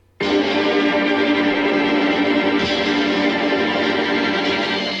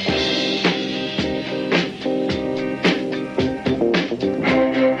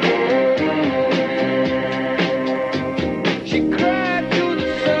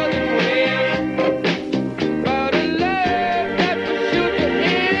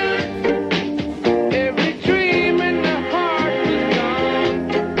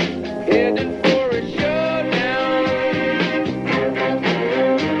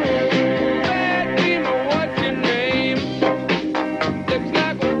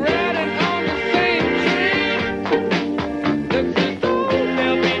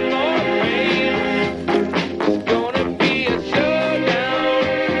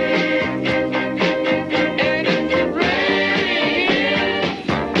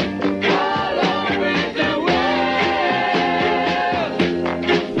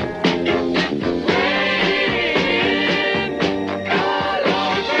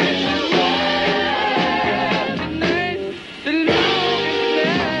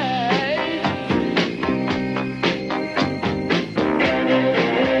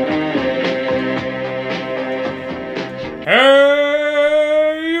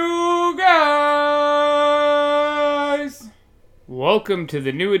welcome to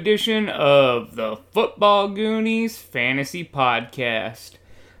the new edition of the Football Goonies Fantasy Podcast.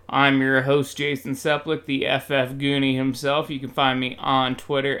 I'm your host, Jason Seplik, the FF Goonie himself. You can find me on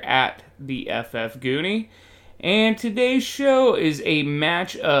Twitter at the FF Goonie. And today's show is a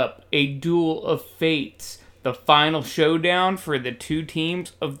matchup, a duel of fates, the final showdown for the two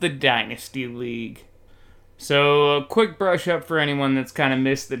teams of the Dynasty League. So, a quick brush up for anyone that's kind of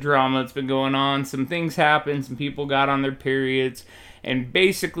missed the drama that's been going on. Some things happened, some people got on their periods, and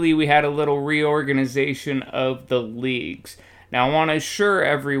basically we had a little reorganization of the leagues. Now, I want to assure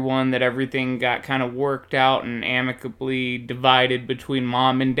everyone that everything got kind of worked out and amicably divided between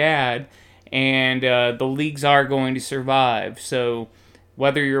mom and dad, and the leagues are going to survive. So,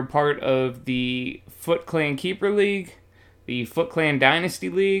 whether you're part of the Foot Clan Keeper League, the Foot Clan Dynasty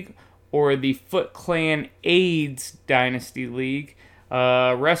League, or the Foot Clan AIDS Dynasty League,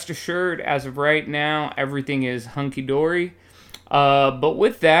 rest assured, as of right now, everything is hunky-dory. But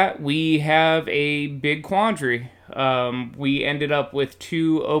with that, we have a big quandary. We ended up with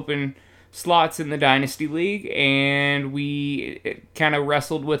 2 open slots in the Dynasty League, and we kind of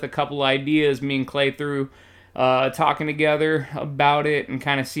wrestled with a couple ideas, me and Clay, through talking together about it and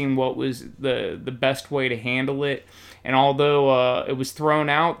kind of seeing what was the best way to handle it. And although it was thrown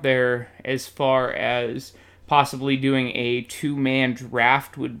out there as far as possibly doing a 2-man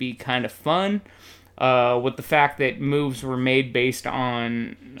draft would be kind of fun, with the fact that moves were made based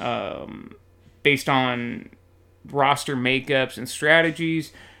on roster makeups and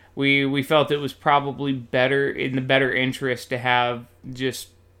strategies, we felt it was probably better interest to have just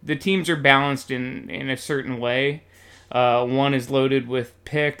the teams are balanced in a certain way. One is loaded with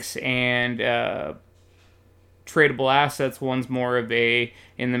picks and tradable assets. One's more of in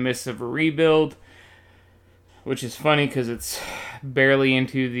the midst of a rebuild, which is funny because it's barely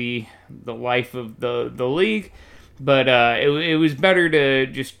into the life of the league. But it was better to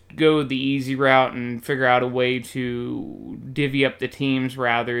just go the easy route and figure out a way to divvy up the teams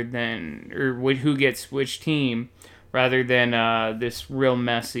who gets which team, rather than this real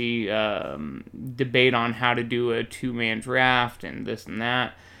messy debate on how to do a 2-man draft and this and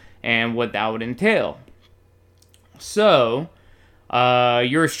that, and what that would entail. So,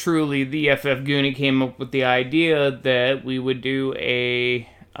 yours truly, the FF Goonie, came up with the idea that we would do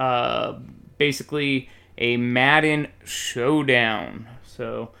basically a Madden showdown.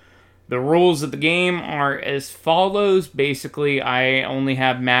 So, the rules of the game are as follows. Basically, I only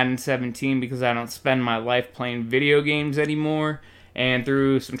have Madden 17 because I don't spend my life playing video games anymore. And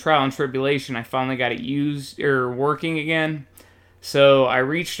through some trial and tribulation, I finally got it working again. So, I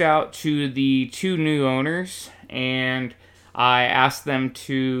reached out to the 2 new owners, and I asked them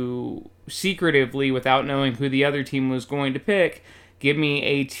to secretively, without knowing who the other team was going to pick, give me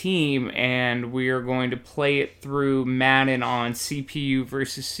a team, and we are going to play it through Madden on CPU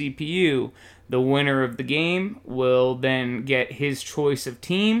versus CPU. The winner of the game will then get his choice of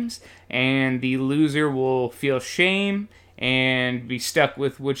teams, and the loser will feel shame and be stuck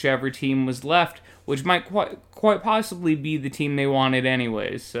with whichever team was left, which might quite possibly be the team they wanted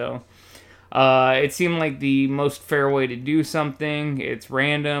anyways. So it seemed like the most fair way to do something. It's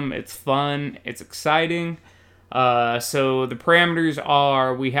random, it's fun, it's exciting. So the parameters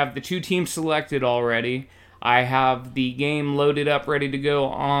are, we have the 2 teams selected already. I have the game loaded up, ready to go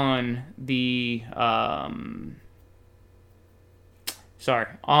on the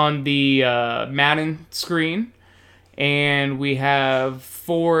Madden screen. And we have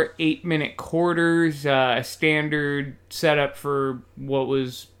 4 8-minute quarters, standard setup for what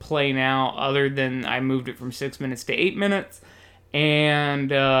was play now, other than I moved it from 6 minutes to 8 minutes.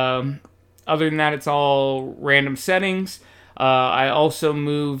 And other than that, it's all random settings. I also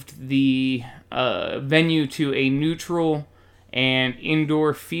moved the venue to a neutral and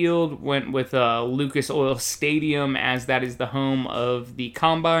indoor field. Went with Lucas Oil Stadium, as that is the home of the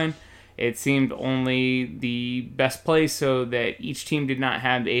Combine. It seemed only the best place so that each team did not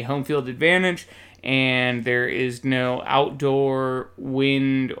have a home field advantage, and there is no outdoor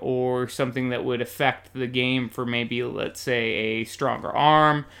wind or something that would affect the game for maybe, let's say, a stronger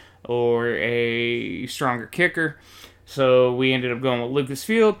arm or a stronger kicker. So we ended up going with Lucas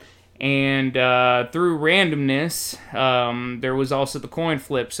Field, and through randomness, there was also the coin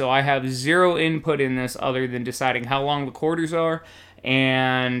flip. So I have 0 input in this other than deciding how long the quarters are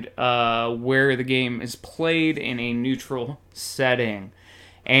and where the game is played in a neutral setting.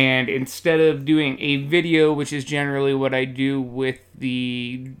 And instead of doing a video, which is generally what I do with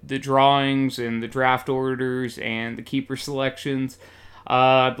the drawings and the draft orders and the keeper selections,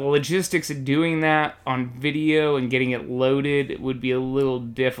 The logistics of doing that on video and getting it loaded would be a little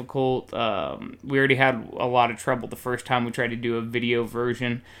difficult. We already had a lot of trouble the first time we tried to do a video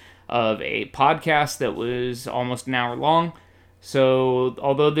version of a podcast that was almost an hour long. So,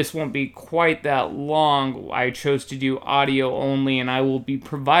 although this won't be quite that long, I chose to do audio only, and I will be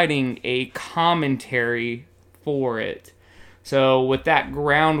providing a commentary for it. So, with that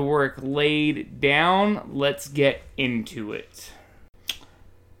groundwork laid down, let's get into it.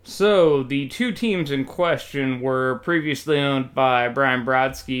 So, the two teams in question were previously owned by Brian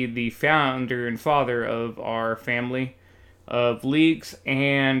Brodsky, the founder and father of our family of leagues,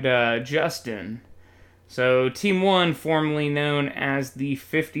 and Justin. So, Team 1, formerly known as the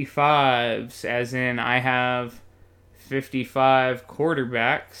 55s, as in I have 55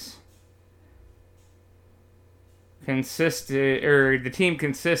 quarterbacks, the team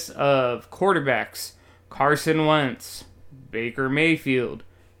consists of quarterbacks Carson Wentz, Baker Mayfield,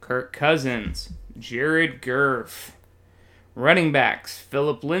 Kirk Cousins, Jared Goff. Running backs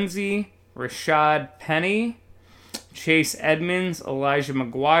Philip Lindsay, Rashad Penny, Chase Edmonds, Elijah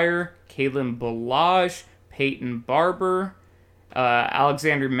McGuire, Kalen Ballage, Peyton Barber,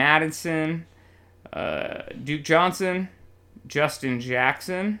 Alexander Mattison, Duke Johnson, Justin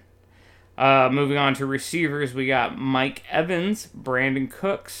Jackson. Moving on to receivers, we got Mike Evans, Brandon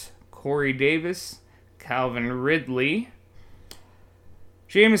Cooks, Corey Davis, Calvin Ridley,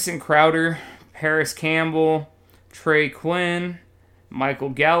 Jamison Crowder, Paris Campbell, Trey Quinn,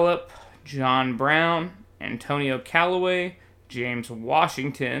 Michael Gallup, John Brown, Antonio Callaway, James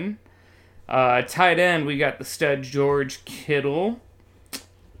Washington. Tight end, we got the stud George Kittle,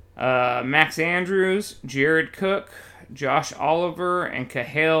 Max Andrews, Jared Cook, Josh Oliver, and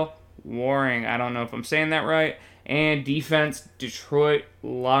Kahale Warring. I don't know if I'm saying that right. And defense, Detroit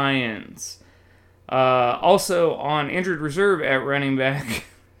Lions. Also on injured reserve at running back,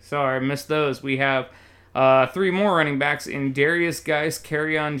 sorry, I missed those. We have three more running backs in Darius Geis,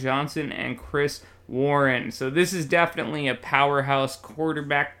 Kerryon Johnson, and Chris Warren. So this is definitely a powerhouse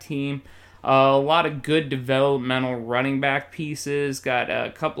quarterback team. A lot of good developmental running back pieces. Got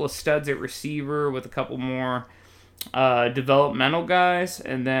a couple of studs at receiver with a couple more developmental guys.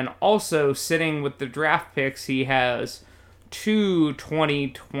 And then also sitting with the draft picks, he has two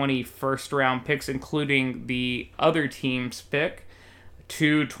 2020 first round picks, including the other team's pick,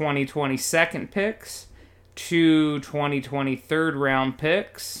 two 2020 second picks, two 2020 third round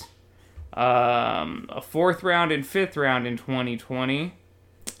picks, a fourth round and fifth round in 2020.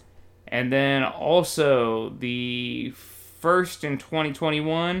 And then also the first in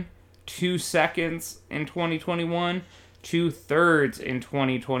 2021, 2 seconds in 2021, 2 thirds in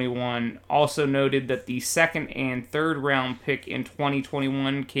 2021. Also noted that the second and third round pick in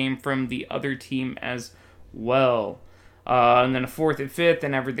 2021 came from the other team as well. And then a fourth and fifth,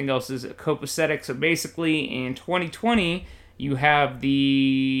 and everything else is copacetic. So basically, in 2020, you have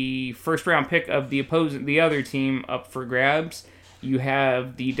the first round pick of the other team up for grabs. You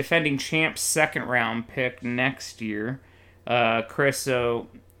have the defending champ's second round pick next year, Chris. So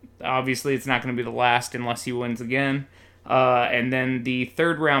obviously, it's not going to be the last unless he wins again. And then the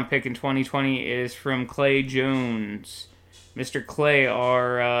third round pick in 2020 is from Clay Jones, Mr. Clay,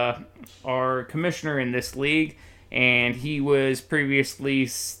 our commissioner in this league. And he was previously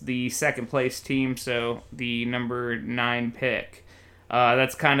the second place team, so the number 9 pick.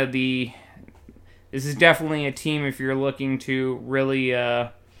 That's kind of this is definitely a team if you're looking to really,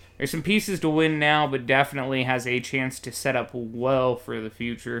 there's some pieces to win now, but definitely has a chance to set up well for the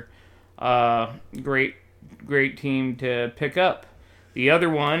future. Great team to pick up. The other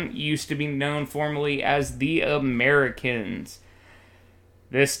one used to be known formerly as the Americans.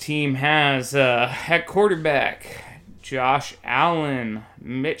 This team has at quarterback Josh Allen,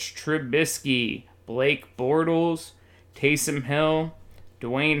 Mitch Trubisky, Blake Bortles, Taysom Hill,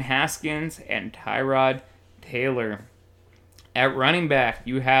 Dwayne Haskins, and Tyrod Taylor. At running back,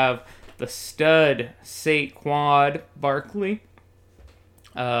 you have the stud Saquon Barkley,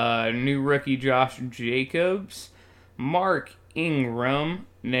 new rookie Josh Jacobs, Mark Ingram,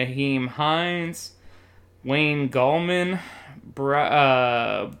 Naheem Hines, Wayne Gallman, Bryce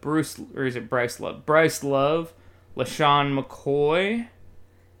Love, LaShawn McCoy.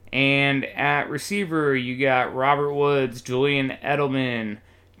 And at receiver, you got Robert Woods, Julian Edelman,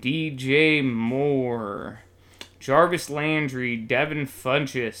 DJ Moore, Jarvis Landry, Devin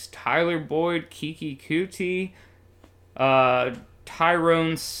Funchess, Tyler Boyd, Kiki Kuti,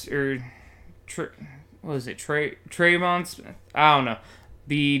 Trayvon Smith? I don't know.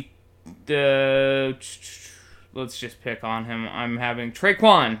 Let's just pick on him. I'm having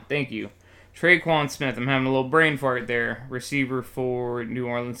Traquan. Thank you. Traquan Smith, I'm having a little brain fart there, receiver for New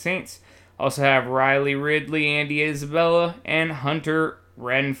Orleans Saints. Also have Riley Ridley, Andy Isabella, and Hunter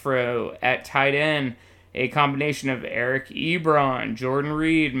Renfrow at tight end. A combination of Eric Ebron, Jordan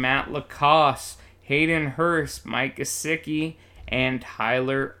Reed, Matt Lacoste, Hayden Hurst, Mike Gesicki, and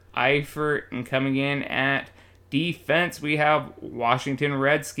Tyler Eifert. And coming in at defense, we have Washington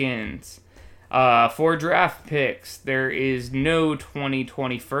Redskins. For draft picks, there is no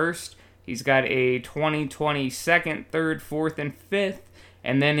 2020 first. He's got a 2020 second, third, fourth, and fifth.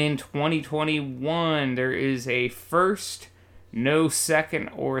 And then in 2021, there is a first, no second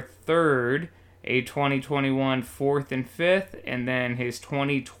or third, a 2021 fourth and fifth, and then his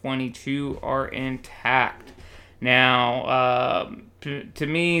 2022 are intact. Now, to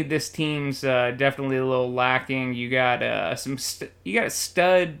me, this team's definitely a little lacking. You got you got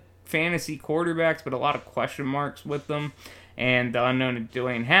stud fantasy quarterbacks, but a lot of question marks with them, and the unknown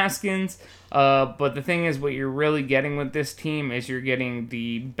Dwayne Haskins. But the thing is, what you're really getting with this team is you're getting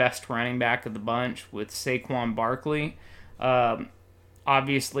the best running back of the bunch with Saquon Barkley.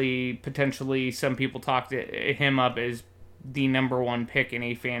 Obviously, potentially, some people talked him up as the number one pick in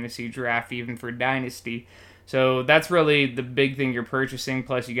a fantasy draft, even for Dynasty. So that's really the big thing you're purchasing.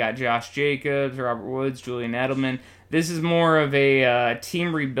 Plus, you got Josh Jacobs, Robert Woods, Julian Edelman. This is more of a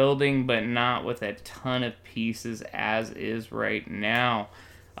team rebuilding, but not with a ton of pieces as is right now.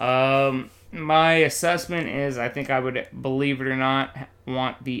 My assessment is I think I would, believe it or not,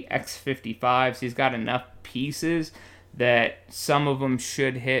 want the X55s. He's got enough pieces that some of them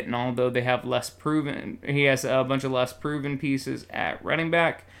should hit, and although they have he has a bunch of less proven pieces at running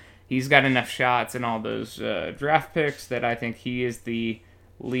back, he's got enough shots in all those draft picks that I think he is the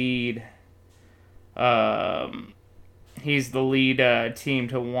lead. He's the lead team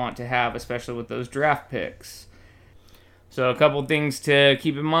to want to have, especially with those draft picks. So a couple things to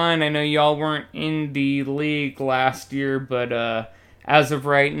keep in mind. I know y'all weren't in the league last year, but as of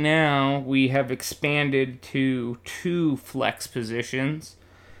right now, we have expanded to 2 flex positions.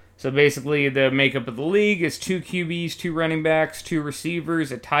 So basically, the makeup of the league is 2 QBs, 2 running backs, 2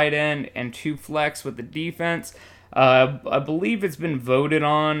 receivers, a tight end, and 2 flex with the defense. I believe it's been voted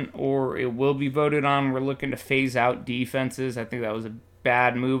on, or it will be voted on. We're looking to phase out defenses. I think that was a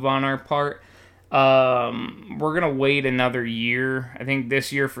bad move on our part. We're going to wait another year. I think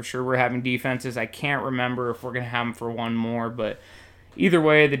this year for sure we're having defenses. I can't remember if we're going to have them for one more, but either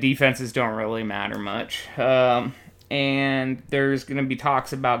way, the defenses don't really matter much. And there's going to be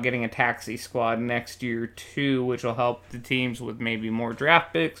talks about getting a taxi squad next year too, which will help the teams with maybe more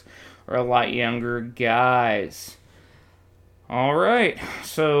draft picks or a lot younger guys. All right,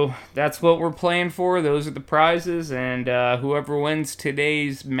 so that's what we're playing for. Those are the prizes, and whoever wins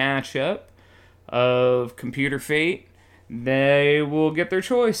today's matchup of Computer Fate, they will get their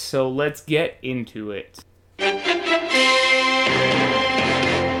choice. So let's get into it.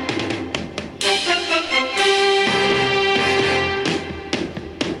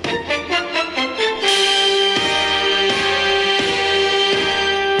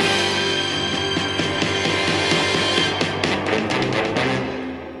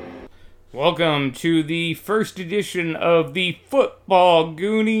 Welcome to the first edition of the Football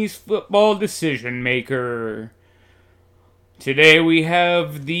Goonies Football Decision Maker. Today we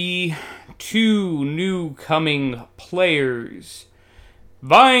have the 2 new coming players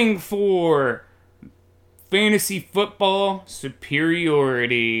vying for fantasy football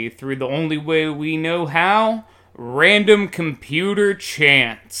superiority through the only way we know how, random computer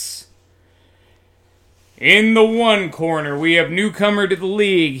chance. In the one corner, we have newcomer to the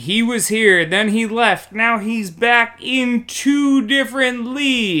league. He was here, then he left. Now he's back in 2 different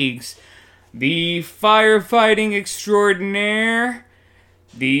leagues. The firefighting extraordinaire,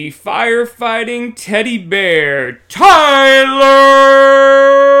 the firefighting teddy bear, Tyler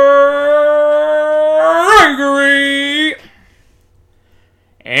Gregory,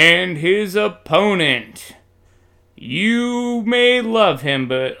 and his opponent. You may love him,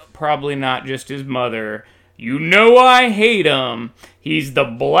 but probably not just his mother. You know I hate him. He's the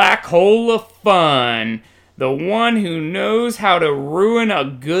black hole of fun. The one who knows how to ruin a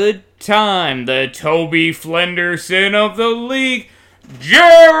good time. The Toby Flenderson of the league,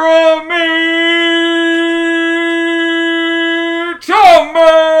 Jeremy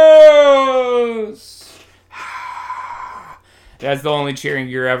Thomas! That's the only cheering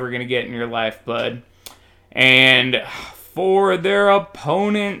you're ever going to get in your life, bud. And for their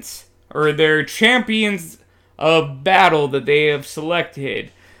opponents, or their champions of battle that they have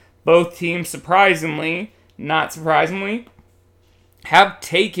selected, both teams, surprisingly, not surprisingly, have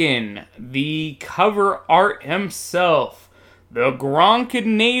taken the cover art himself, the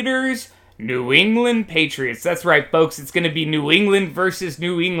Gronkinator's New England Patriots. That's right, folks. It's going to be New England versus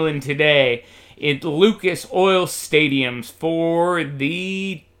New England today at Lucas Oil Stadiums for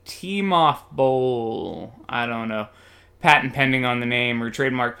the Team-Off Bowl. I don't know. Patent pending on the name, or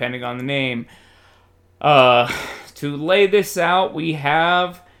trademark pending on the name. To lay this out, we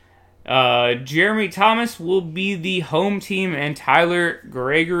have Jeremy Thomas will be the home team and Tyler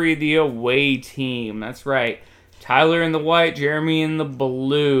Gregory the away team. That's right. Tyler in the white, Jeremy in the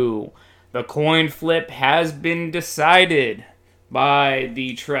blue. The coin flip has been decided by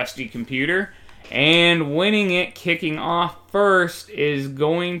the trusty computer. And winning it, kicking off first, is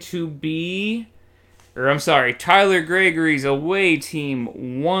going to be... Tyler Gregory's away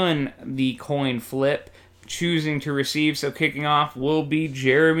team won the coin flip, choosing to receive, so kicking off will be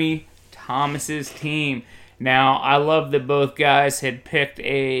Jeremy Thomas's team. Now, I love that both guys had picked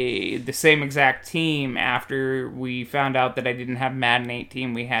the same exact team after we found out that I didn't have Madden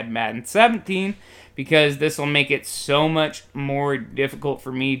 18, we had Madden 17, because this will make it so much more difficult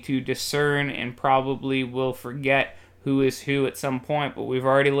for me to discern and probably will forget who is who at some point, but we've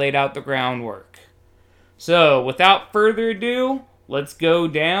already laid out the groundwork. So, without further ado, let's go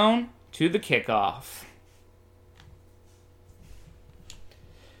down to the kickoff.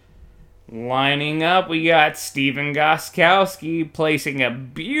 Lining up, we got Steven Gostkowski placing a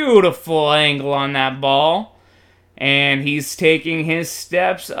beautiful angle on that ball. And he's taking his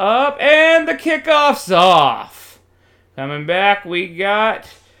steps up, and the kickoff's off. Coming back, we got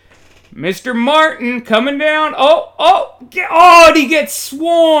Mr. Martin coming down. And he gets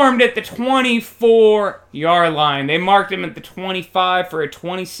swarmed at the 24-yard line. They marked him at the 25 for a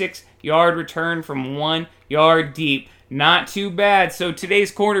 26-yard return from 1 yard deep. Not too bad. So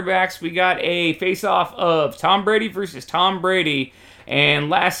today's quarterbacks, we got a face-off of Tom Brady versus Tom Brady. And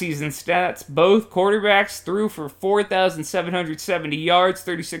last season's stats, both quarterbacks threw for 4,770 yards,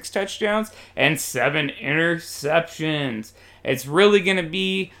 36 touchdowns, and 7 interceptions. It's really going to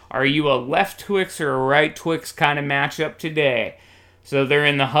be, are you a left Twix or a right Twix kind of matchup today? So they're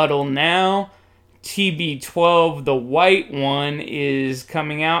in the huddle now. TB12, the white one, is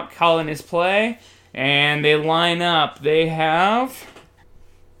coming out, calling his play. And they line up. They have,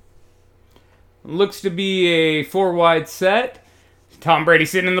 looks to be a 4-wide set. Tom Brady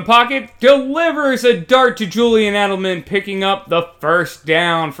sitting in the pocket, delivers a dart to Julian Edelman, picking up the first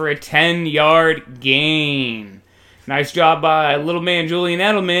down for a 10-yard gain. Nice job by little man Julian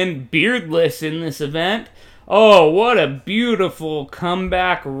Edelman, beardless in this event. Oh, what a beautiful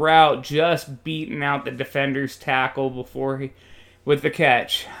comeback route, just beating out the defender's tackle with the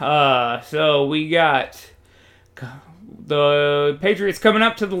catch. So we got the Patriots coming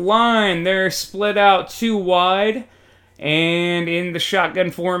up to the line. They're split out 2 wide. And in the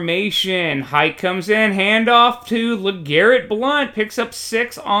shotgun formation, Hike comes in, handoff to LeGarrette Blount, picks up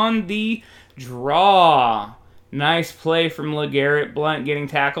 6 on the draw. Nice play from LeGarrette Blount, getting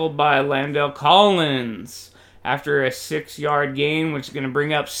tackled by Landell Collins after a 6-yard gain, which is going to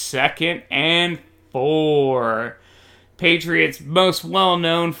bring up 2nd and 4. Patriots most well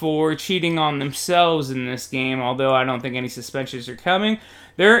known for cheating on themselves in this game, although I don't think any suspensions are coming.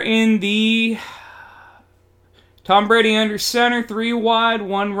 They're in the Tom Brady under center, 3 wide,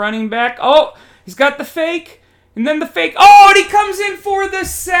 1 running back. Oh, he's got the fake, and then the fake. Oh, and he comes in for the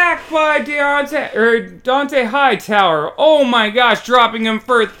sack by Dante Hightower. Oh my gosh, dropping him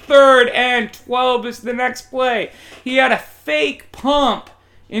for 3rd and 12 is the next play. He had a fake pump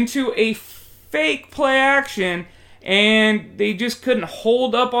into a fake play action, and they just couldn't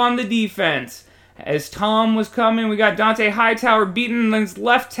hold up on the defense. As Tom was coming, we got Dante Hightower beating his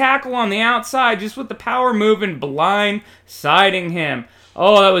left tackle on the outside just with the power move and blind-siding him.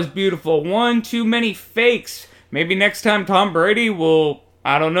 Oh, that was beautiful. 1 too many fakes. Maybe next time Tom Brady will,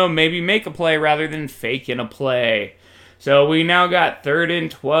 maybe make a play rather than faking a play. So we now got 3rd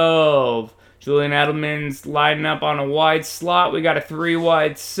and 12. Julian Edelman's lining up on a wide slot. We got a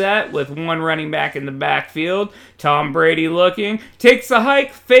 3-wide set with 1 running back in the backfield. Tom Brady looking, takes the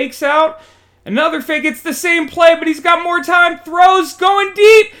hike, fakes out. Another fake, it's the same play, but he's got more time, throws, going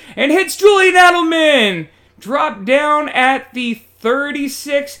deep, and hits Julian Edelman. Dropped down at the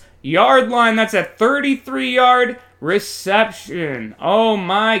 36-yard line. That's a 33-yard reception. Oh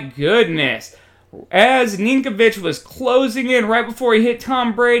my goodness. As Ninkovich was closing in right before he hit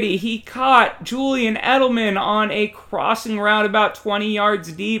Tom Brady, he caught Julian Edelman on a crossing route about 20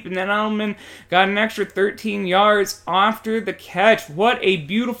 yards deep, and then Edelman got an extra 13 yards after the catch. What a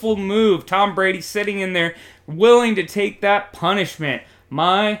beautiful move. Tom Brady sitting in there willing to take that punishment.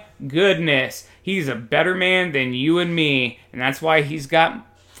 My goodness. He's a better man than you and me, and that's why he's got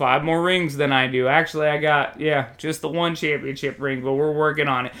 5 more rings than I do. Actually, I got, just the 1 championship ring, but we're working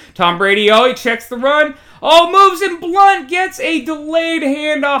on it. Tom Brady, he checks the run. Moves and Blunt gets a delayed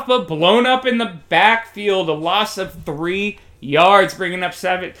handoff, but blown up in the backfield. A loss of 3 yards, bringing up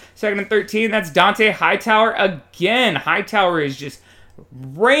 2nd and 13. That's Dante Hightower again. Hightower is just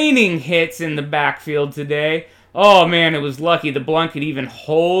raining hits in the backfield today. Oh, man, it was lucky the Blunt could even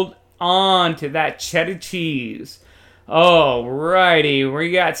hold on to that cheddar cheese. Alrighty,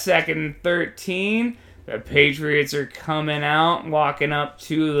 we got 2nd and 13. The Patriots are coming out, walking up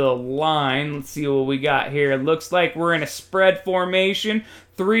to the line. Let's see what we got here. It looks like we're in a spread formation.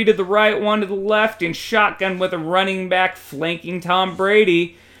 3 to the right, 1 to the left, and shotgun with a running back flanking Tom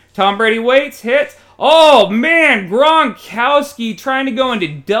Brady. Tom Brady waits, hits. Oh, man, Gronkowski trying to go into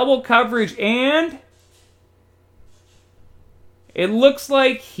double coverage, and it looks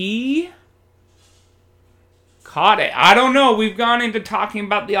like he caught it. I don't know. We've gone into talking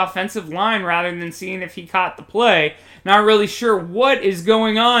about the offensive line rather than seeing if he caught the play. Not really sure what is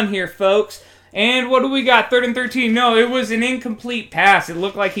going on here, folks. And what do we got? 3rd and 13. No, it was an incomplete pass. It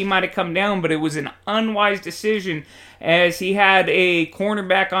looked like he might have come down, but it was an unwise decision as he had a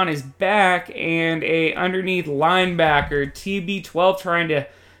cornerback on his back and a underneath linebacker, TB12, trying to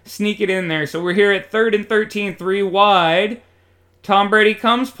sneak it in there. So we're here at 3rd and 13, 3 wide. Tom Brady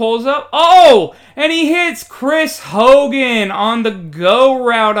comes, pulls up. And he hits Chris Hogan on the go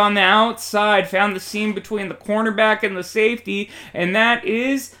route on the outside. Found the seam between the cornerback and the safety. And that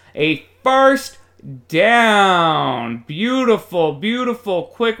is a first down. Beautiful, beautiful.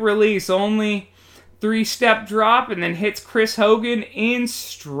 Quick release. Only 3-step drop and then hits Chris Hogan in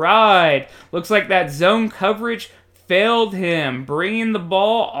stride. Looks like that zone coverage failed him. Bringing the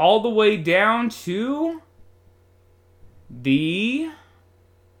ball all the way down to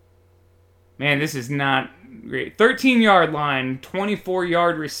this is not great. 13-yard line,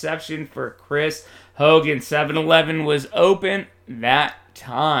 24-yard reception for Chris Hogan. 7-11 was open that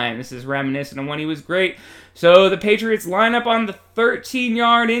time. This is reminiscent of when he was great. So the Patriots line up on the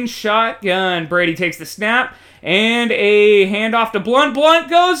 13-yard in shotgun. Brady takes the snap and a handoff to Blunt. Blunt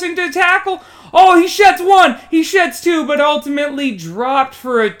goes into tackle. He sheds 1. He sheds 2, but ultimately dropped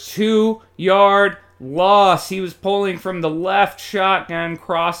for a 2-yard loss. He was pulling from the left shotgun,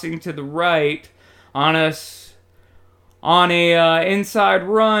 crossing to the right on a inside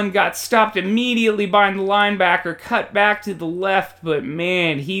run. Got stopped immediately by the linebacker, cut back to the left, but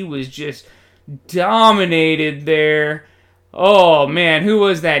man, he was just dominated there. Oh man, who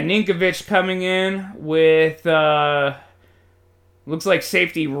was that? Ninkovich coming in with looks like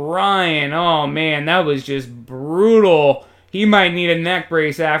safety Ryan. Oh man, that was just brutal. He might need a neck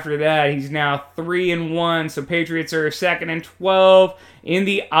brace after that. He's now 3-1. So Patriots are 2nd and 12 in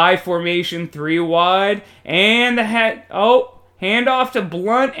the I formation, 3 wide. And the handoff to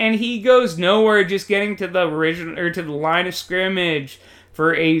Blunt, and he goes nowhere, just getting to the to the line of scrimmage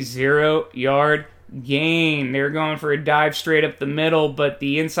for a 0-yard gain. They're going for a dive straight up the middle, but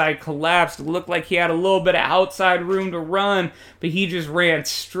the inside collapsed. It looked like he had a little bit of outside room to run, but he just ran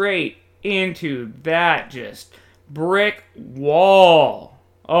straight into that just brick wall.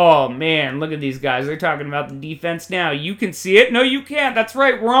 Oh man, look at these guys. They're talking about the defense now. You can see it. No, you can't. That's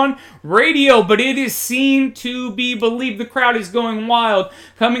right. We're on radio, but it is seen to be believed. The crowd is going wild.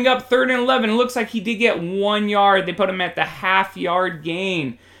 Coming up 3rd and 11. It looks like he did get 1 yard. They put him at the half-yard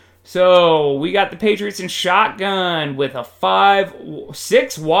gain. So we got the Patriots in shotgun with a 5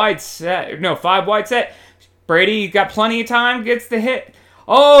 wide set. Brady got plenty of time, gets the hit.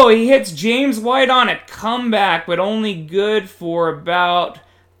 He hits James White on a comeback, but only good for about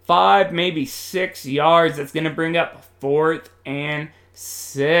 5, maybe 6 yards. That's going to bring up 4th and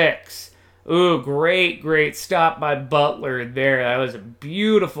 6. Ooh, great stop by Butler there. That was a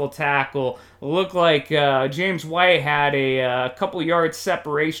beautiful tackle. Looked like James White had a couple yards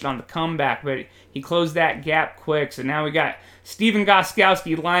separation on the comeback, but he closed that gap quick. So now we got Stephen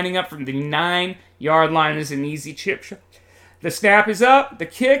Gostkowski lining up from the 9-yard line. This is an easy chip shot. The snap is up. The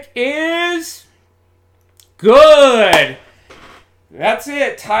kick is good. That's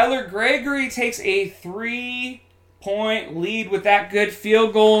it. Tyler Gregory takes a 3-point lead with that good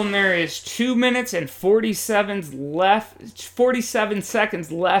field goal, and there is 2 minutes and 47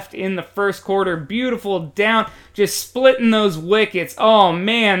 seconds left in the first quarter. Beautiful down, just splitting those wickets. Oh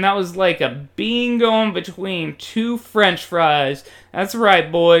man, that was like a bean going between 2 French fries. That's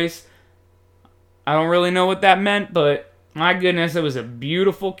right, boys. I don't really know what that meant, but my goodness, it was a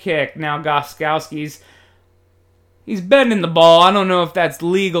beautiful kick. Now Gostkowski's he's bending the ball. I don't know if that's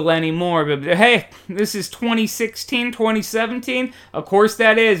legal anymore, but hey, this is 2016, 2017. Of course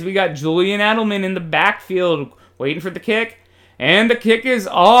that is. We got Julian Edelman in the backfield waiting for the kick. And the kick is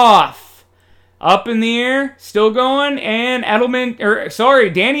off. Up in the air, still going, and Danny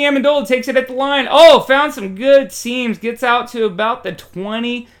Amendola takes it at the line. Oh, found some good seams. Gets out to about the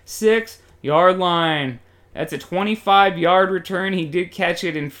 26-yard line. That's a 25-yard return. He did catch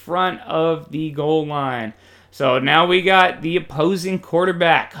it in front of the goal line. So now we got the opposing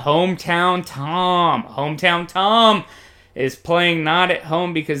quarterback, Hometown Tom. Hometown Tom is playing not at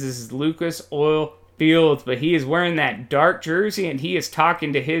home because this is Lucas Oil Fields, but he is wearing that dark jersey and he is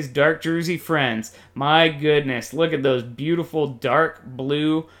talking to his dark jersey friends. My goodness, look at those beautiful dark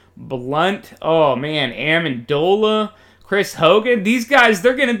blue blunt. Oh man, Amendola, Chris Hogan, these guys,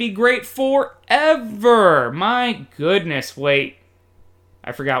 they're going to be great forever. My goodness, wait.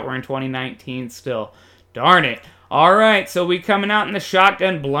 I forgot we're in 2019 still. Darn it. All right, so we coming out in the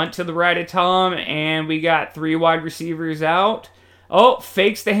shotgun, Blunt to the right of Tom, and we got 3 wide receivers out. Oh,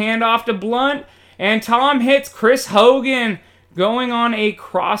 fakes the handoff to Blunt, and Tom hits Chris Hogan going on a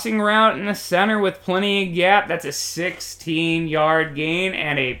crossing route in the center with plenty of gap. That's a 16-yard gain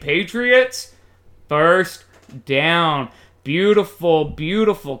and a Patriots first down. Beautiful,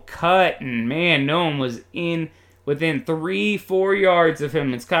 beautiful cut, and man, no one was within 3-4 yards of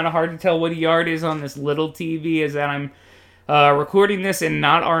him. It's kind of hard to tell what a yard is on this little TV as that I'm recording this in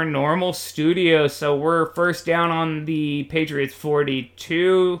not our normal studio. So we're first down on the Patriots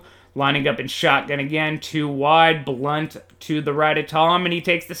 42, lining up in shotgun again, 2 wide, Blunt to the right of Tom, and he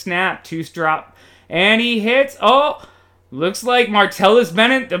takes the snap, 2 drop, and he hits. Oh, looks like Martellus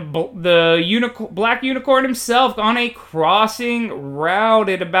Bennett, the black unicorn himself, on a crossing route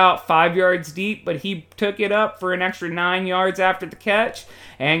at about 5 yards deep, but he took it up for an extra 9 yards after the catch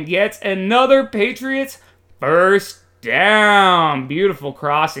and gets another Patriots first down. Beautiful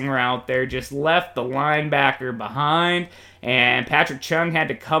crossing route there, just left the linebacker behind, and Patrick Chung had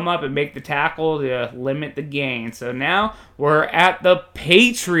to come up and make the tackle to limit the gain. So now we're at the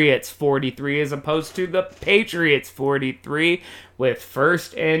Patriots 43 as opposed to the Patriots 43 with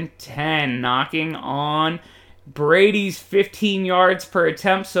 1st and 10, knocking on Brady's 15 yards per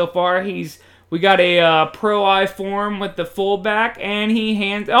attempt so far. We got a pro eye form with the fullback, and he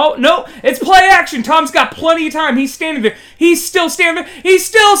hands... Oh, no! It's play action! Tom's got plenty of time. He's standing there. He's still standing there. He's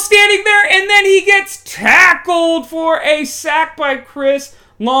still standing there, and then he gets tackled for a sack by Chris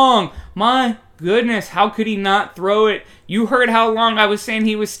Long. My goodness, how could he not throw it? You heard how long I was saying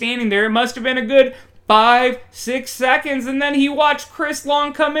he was standing there. It must have been a good 5-6 seconds, and then he watched Chris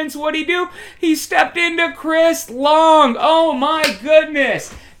Long come in. So what'd he do? He stepped into Chris Long. Oh, my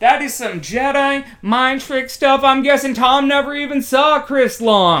goodness. That is some Jedi mind trick stuff. I'm guessing Tom never even saw Chris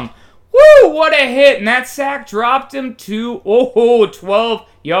Long. Woo, what a hit. And that sack dropped him to,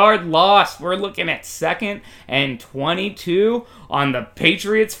 12-yard loss. We're looking at 2nd and 22 on the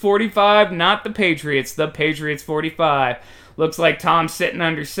Patriots 45. Not the Patriots 45. Looks like Tom's sitting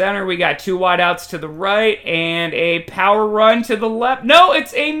under center. We got 2 wideouts to the right and a power run to the left. No,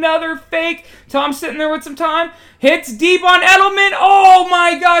 it's another fake. Tom's sitting there with some time. Hits deep on Edelman. Oh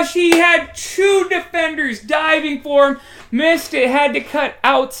my gosh, he had 2 defenders diving for him. Missed it. Had to cut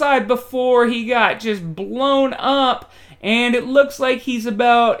outside before he got just blown up. And it looks like he's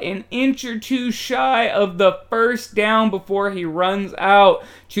about an inch or 2 shy of the first down before he runs out.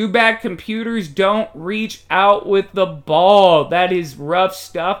 Too bad computers don't reach out with the ball. That is rough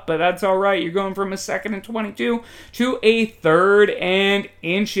stuff, but that's all right. You're going from a 2nd and 22 to a 3rd and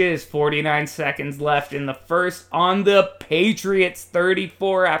inches. 49 seconds left in the first on the Patriots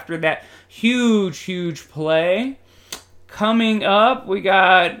 34 after that huge play. Coming up, we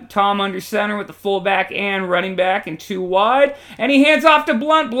got Tom under center with the fullback and running back and 2 wide. And he hands off to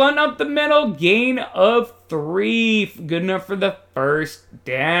Blunt. Blunt up the middle. Gain of 3. Good enough for the first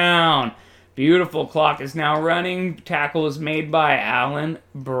down. Beautiful. Clock is now running. Tackle is made by Alan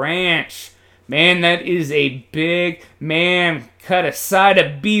Branch. Man, that is a big man. Cut a side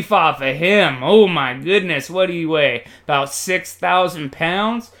of beef off of him. Oh my goodness. What do you weigh? About 6,000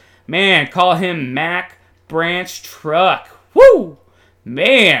 pounds? Man, call him Mac Branch Truck. Woo!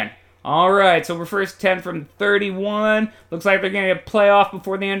 Man. All right, so we're first 10 from 31. Looks like they're going to get a playoff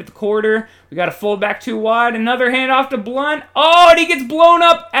before the end of the quarter. We got a fullback 2 wide. Another handoff to Blunt. Oh, and he gets blown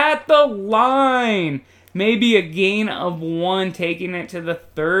up at the line. Maybe a gain of 1, taking it to the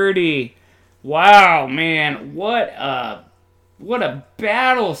 30. Wow, man. What a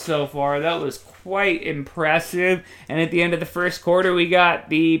battle so far. That was quite impressive. And at the end of the first quarter, we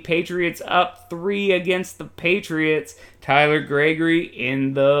got the Patriots up 3 against the Patriots. Tyler Gregory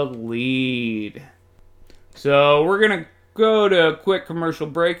in the lead. So we're going to go to a quick commercial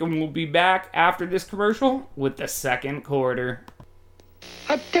break, and we'll be back after this commercial with the second quarter.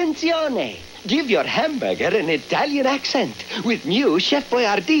 Attenzione! Give your hamburger an Italian accent with new Chef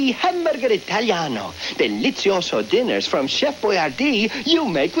Boyardee Hamburger Italiano. Delizioso dinners from Chef Boyardee you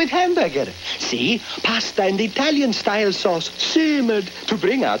make with hamburger. See, pasta and Italian-style sauce simmered to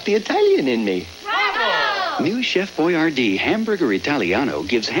bring out the Italian in me. Bravo! New Chef Boyardee Hamburger Italiano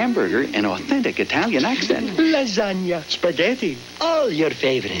gives hamburger an authentic Italian accent. Lasagna, spaghetti, all your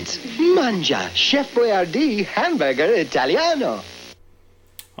favorites. Mangia Chef Boyardee Hamburger Italiano.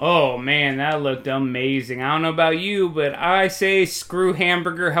 Oh man, that looked amazing. I don't know about you, but I say screw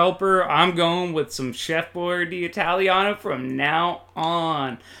Hamburger Helper. I'm going with some Chef Boyardee Italiano from now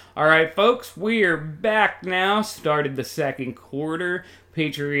on. Alright folks, we're back now. Started the second quarter.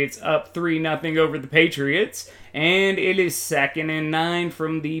 Patriots up 3-0 over the Patriots. And it is 2nd and 9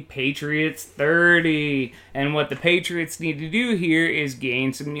 from the Patriots 30. And what the Patriots need to do here is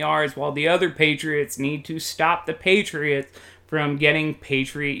gain some yards, while the other Patriots need to stop the Patriots from getting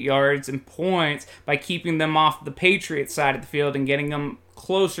Patriot yards and points by keeping them off the Patriot side of the field and getting them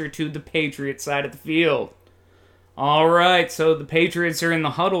closer to the Patriot side of the field. Alright, so the Patriots are in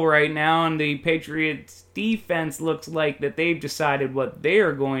the huddle right now, and the Patriots defense looks like that they've decided what they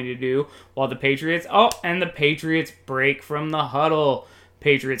are going to do, while the Patriots break from the huddle.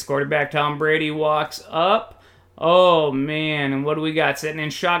 Patriots quarterback Tom Brady walks up. Oh man, and what do we got? Sitting in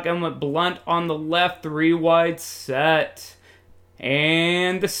shotgun with Blunt on the left, 3 wide set.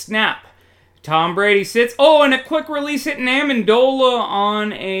 And the snap. Tom Brady sits. Oh, and a quick release hitting Amendola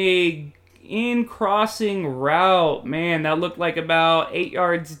on a in-crossing route. Man, that looked like about 8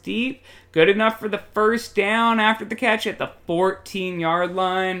 yards deep. Good enough for the first down after the catch at the 14-yard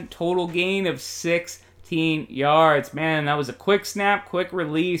line. Total gain of 16 yards. Man, that was a quick snap, quick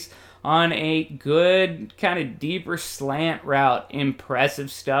release on a good, kind of deeper slant route.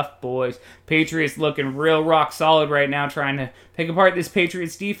 Impressive stuff, boys. Patriots looking real rock solid right now, trying to pick apart this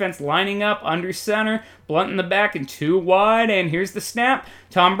Patriots defense, lining up under center, Blunt in the back and 2 wide, and here's the snap.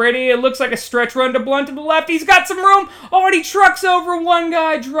 Tom Brady, it looks like a stretch run to Blunt to the left. He's got some room. Already trucks over one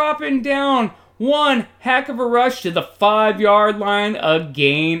guy, dropping down. One heck of a rush to the 5-yard line, a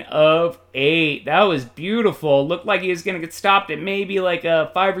gain of 8. That was beautiful. Looked like he was going to get stopped at maybe like a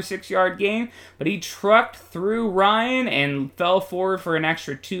 5 or 6 yard gain, but he trucked through Ryan and fell forward for an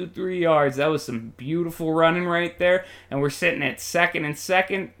extra 2-3 yards. That was some beautiful running right there, and we're sitting at second and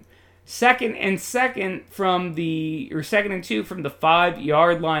 2 from the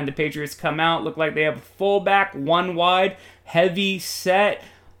 5-yard line. The Patriots come out, look like they have a fullback, 1 wide, heavy set.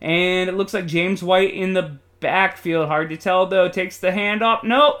 And it looks like James White in the backfield. Hard to tell, though. Takes the handoff.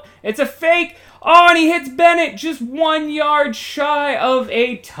 Nope, it's a fake. Oh, and he hits Bennett just 1 yard shy of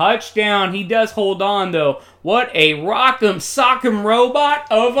a touchdown. He does hold on, though. What a rock'em sock'em robot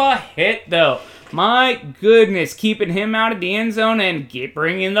of a hit, though. My goodness, keeping him out of the end zone and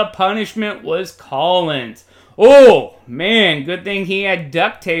bringing the punishment was Collins. Oh, man, good thing he had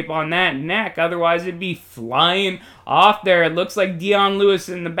duct tape on that neck. Otherwise, it'd be flying off there. It looks like Dion Lewis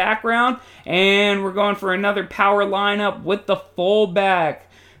in the background. And we're going for another power lineup with the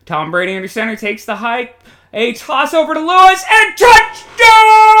fullback. Tom Brady under center takes the hike. A toss over to Lewis. And touchdown!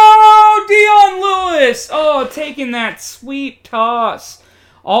 Dion Lewis! Oh, taking that sweet toss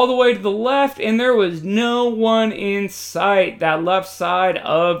all the way to the left, and there was no one in sight. That left side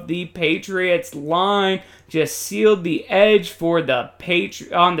of the Patriots line just sealed the edge for the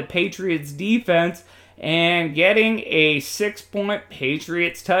Patriots defense, and getting a 6-point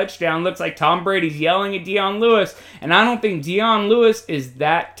Patriots touchdown. Looks like Tom Brady's yelling at Dion Lewis, and I don't think Dion Lewis is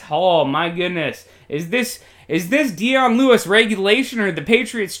that tall. My goodness. Is this Dion Lewis regulation, or the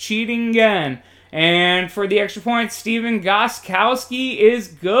Patriots cheating again? And for the extra point, Steven Gostkowski is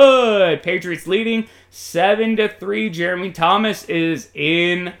good. Patriots leading 7-3. Jeremy Thomas is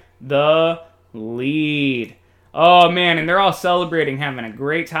in the lead. Oh, man, and they're all celebrating, having a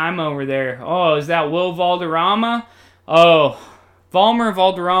great time over there. Oh, is that Will Valderrama? Oh, Valmer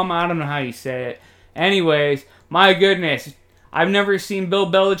Valderrama, I don't know how you say it. Anyways, my goodness, I've never seen Bill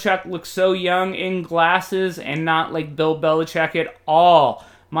Belichick look so young in glasses and not like Bill Belichick at all.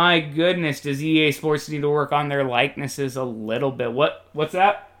 My goodness, does EA Sports need to work on their likenesses a little bit? What's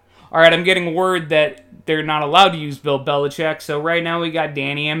that? Alright, I'm getting word that they're not allowed to use Bill Belichick. So right now we got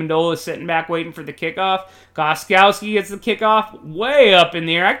Danny Amendola sitting back waiting for the kickoff. Gostkowski gets the kickoff way up in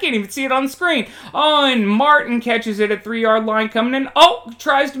the air. I can't even see it on the screen. Oh, and Martin catches it at 3-yard line coming in. Oh,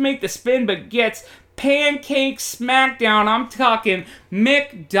 tries to make the spin but gets pancake smackdown. I'm talking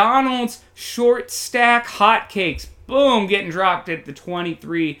McDonald's short stack hotcakes. Boom, getting dropped at the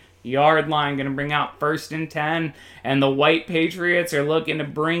 23-yard line. Going to bring out 1st and 10. And the white Patriots are looking to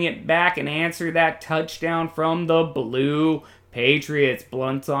bring it back and answer that touchdown from the blue Patriots.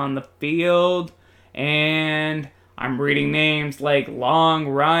 Blunt's on the field, and I'm reading names like Long,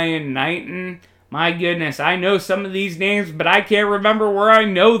 Ryan, Knighton. My goodness, I know some of these names, but I can't remember where I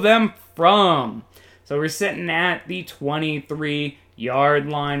know them from. So we're sitting at the 23-yard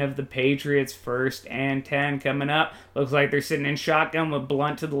line of the Patriots. 1st and 10 coming up. Looks like they're sitting in shotgun with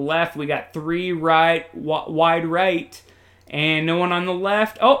Blunt to the left. We got 3 wide right, and no one on the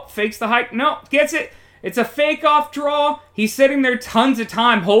left. Oh, fakes the hike. No, gets it. It's a fake off draw. He's sitting there tons of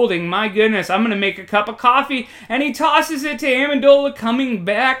time holding. My goodness, I'm going to make a cup of coffee. And he tosses it to Amendola coming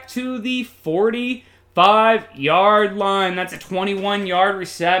back to the 45-yard line. That's a 21-yard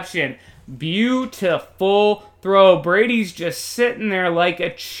reception. Beautiful throw. Brady's just sitting there like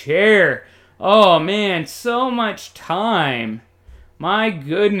a chair. Oh, man, so much time. My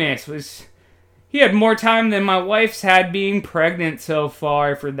goodness, he had more time than my wife's had being pregnant so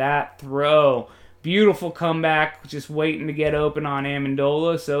far for that throw. Beautiful comeback, just waiting to get open on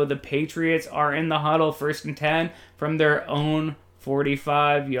Amendola. So the Patriots are in the huddle, 1st and 10 from their own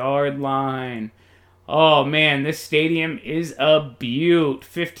 45-yard line. Oh man, this stadium is a beaut.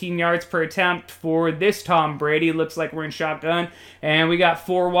 15 yards per attempt for this Tom Brady. Looks like we're in shotgun. And we got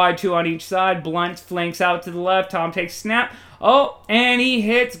 4 wide, 2 on each side. Blunt flanks out to the left. Tom takes snap. Oh, and he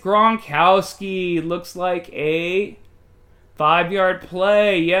hits Gronkowski. Looks like a 5-yard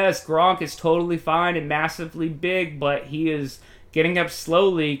play. Yes, Gronk is totally fine and massively big, but he is getting up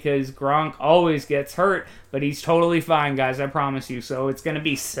slowly because Gronk always gets hurt, but he's totally fine, guys, I promise you. So it's going to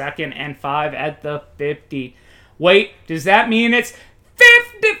be 2nd and 5 at the 50. Wait, does that mean it's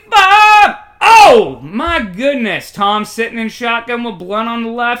 55? Oh, my goodness. Tom's sitting in shotgun with Blunt on the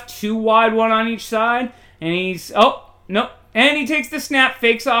left, 2 wide, 1 on each side, and he's, oh, nope. And he takes the snap,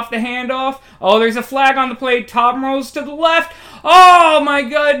 fakes off the handoff. Oh, there's a flag on the play. Tom rolls to the left. Oh, my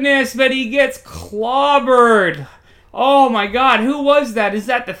goodness, but he gets clobbered. Oh, my God, who was that? Is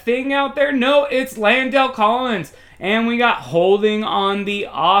that the thing out there? No, it's Landell Collins. And we got holding on the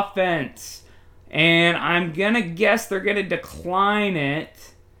offense. And I'm going to guess they're going to decline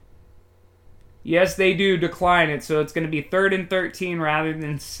it. Yes, they do decline it. So it's going to be 3rd and 13 rather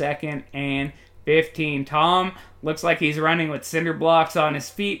than 2nd and 15. Tom looks like he's running with cinder blocks on his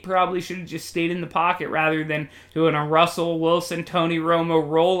feet. Probably should have just stayed in the pocket rather than doing a Russell Wilson, Tony Romo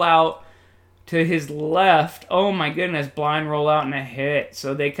rollout to his left. Oh my goodness, blind rollout and a hit.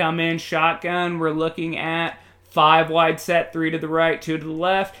 So they come in shotgun. We're looking at 5 wide set, 3 to the right, 2 to the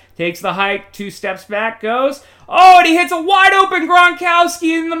left. Takes the hike, 2 steps back, goes. Oh, and he hits a wide open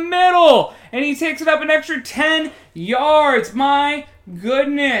Gronkowski in the middle. And he takes it up an extra 10 yards. My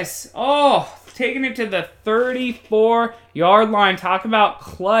goodness. Oh, taking it to the 34-yard line. Talk about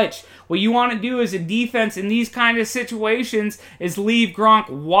clutch. What you want to do as a defense in these kind of situations is leave Gronk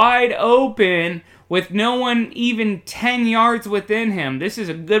wide open with no one even 10 yards within him. This is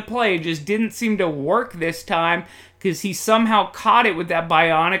a good play. It just didn't seem to work this time because he somehow caught it with that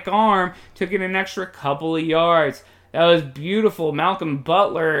bionic arm, took it an extra couple of yards. That was beautiful. Malcolm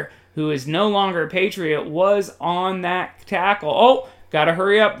Butler, who is no longer a Patriot, was on that tackle. Oh, gotta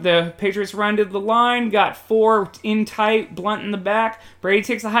hurry up. The Patriots run to the line. Got 4 in tight. Blunt in the back. Brady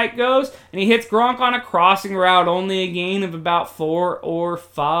takes the hike, goes, and he hits Gronk on a crossing route. Only a gain of about 4 or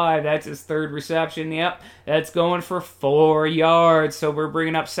 5. That's his 3rd reception. Yep, that's going for 4 yards. So we're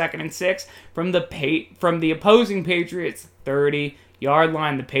bringing up 2nd and 6 from the opposing Patriots 30-yard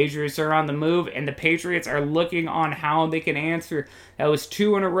line. The Patriots are on the move, and the Patriots are looking on how they can answer. That was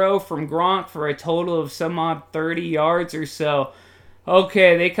 2 in a row from Gronk for a total of some odd 30 yards or so.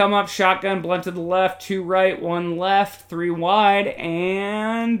 Okay, they come up shotgun, Blunt to the left, 2 right, 1 left, 3 wide,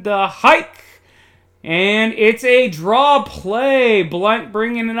 and the hike. And it's a draw play. Blunt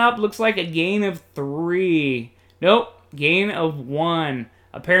bringing it up. Looks like a gain of 3. Nope, gain of 1.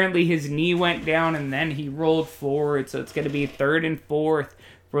 Apparently his knee went down and then he rolled forward. So it's going to be 3rd and 4th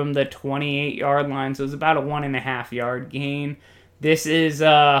from the 28-yard line. So it's about a 1.5-yard gain. This is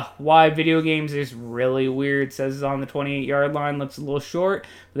why video games is really weird. It says it's on the 28-yard line. Looks a little short.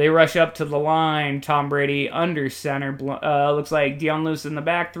 They rush up to the line. Tom Brady under center. Looks like Dion Lewis in the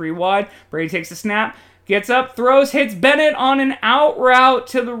back. 3 wide. Brady takes a snap. Gets up. Throws. Hits Bennett on an out route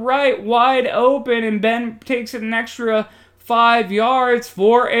to the right. Wide open. And Ben takes it an extra 5 yards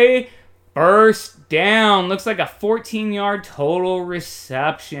for a first down. Looks like a 14-yard total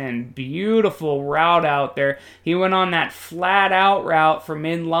reception. Beautiful route out there. He went on that flat out route from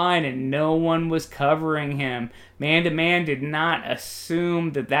in-line and no one was covering him. Man-to-man did not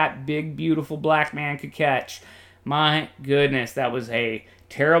assume that big, beautiful black man could catch. My goodness, that was a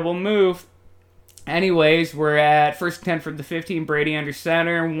terrible move. Anyways, we're at 1st and 10 from the 15. Brady under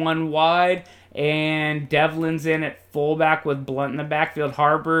center, 1 wide. and Devlin's in at fullback with Blunt in the backfield.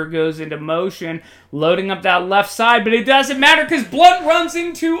 Harburg goes into motion, loading up that left side, but it doesn't matter because Blunt runs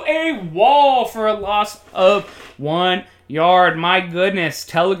into a wall for a loss of 1 yard. My goodness,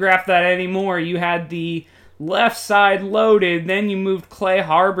 telegraph that anymore. You had the left side loaded, then you moved Clay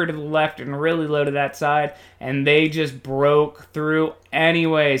Harbor to the left and really loaded that side, and they just broke through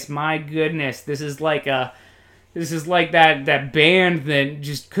anyways. My goodness, this is like that band that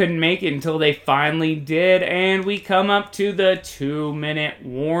just couldn't make it until they finally did, and we come up to the 2-minute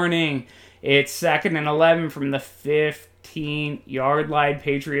warning. It's 2nd and 11 from the 15-yard line.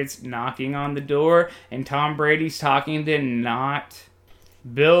 Patriots knocking on the door, and Tom Brady's talking to not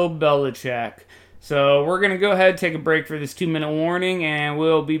Bill Belichick. So we're going to go ahead and take a break for this 2-minute warning, and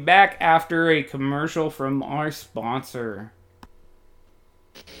we'll be back after a commercial from our sponsor.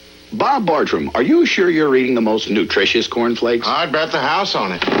 Bob Bartram, are you sure you're eating the most nutritious cornflakes? I'd bet the house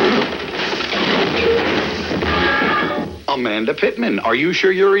on it. Amanda Pittman, are you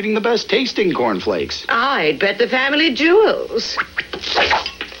sure you're eating the best tasting cornflakes? I'd bet the family jewels.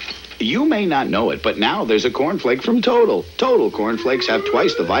 You may not know it, but now there's a cornflake from Total. Total cornflakes have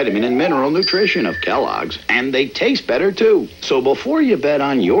twice the vitamin and mineral nutrition of Kellogg's, and they taste better too. So before you bet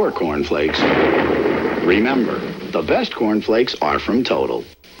on your cornflakes, remember, the best cornflakes are from Total.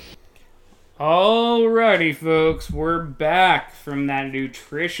 Alrighty, folks, we're back from that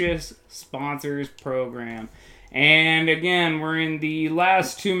nutritious sponsors program. And again, we're in the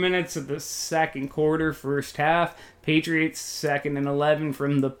last 2 minutes of the second quarter, first half. Patriots 2nd and 11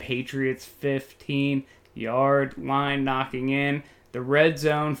 from the Patriots 15-yard line, knocking in the red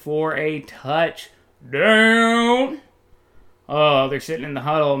zone for a touchdown. Oh, they're sitting in the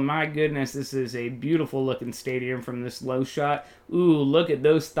huddle. My goodness, this is a beautiful looking stadium from this low shot. Ooh, look at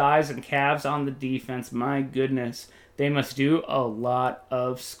those thighs and calves on the defense. My goodness. They must do a lot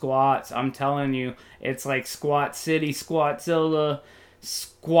of squats. I'm telling you, it's like Squat City, Squatzilla,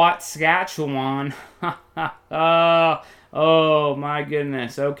 Squat Saskatchewan. Oh, my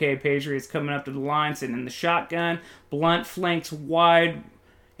goodness. Okay, Patriots coming up to the line, sitting in the shotgun. Blunt flanks wide,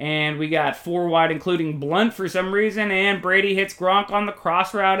 and we got 4 wide, including Blunt for some reason, and Brady hits Gronk on the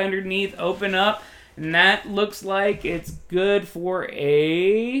cross route underneath, open up, and that looks like it's good for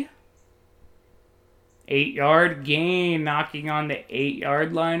a 8-yard gain, knocking on the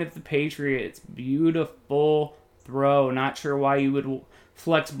 8-yard line of the Patriots. Beautiful throw. Not sure why you would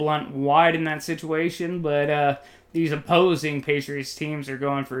flex Blunt wide in that situation, but these opposing Patriots teams are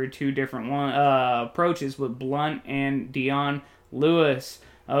going for 2 different approaches with Blunt and Dion Lewis.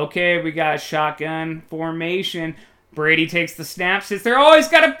 Okay, we got shotgun formation. Brady takes the snap, sits there. Oh, he's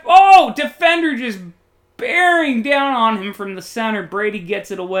got a defender just bearing down on him from the center. Brady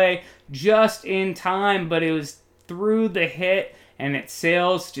gets it away just in time, but it was through the hit, and it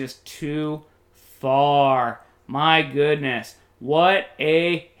sails just too far. My goodness. What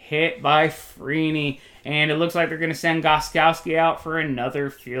a hit by Freeney. And it looks like they're going to send Gostkowski out for another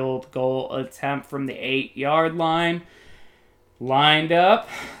field goal attempt from the 8-yard line. Lined up.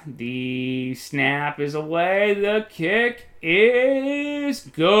 The snap is away. The kick is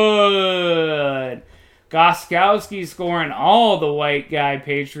good. Gostkowski scoring all the white guy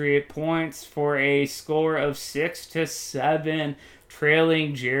Patriot points for a score of 6-7,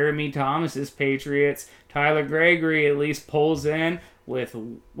 trailing Jeremy Thomas's Patriots. Tyler Gregory at least pulls in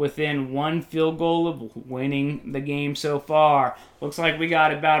within 1 field goal of winning the game so far. Looks like we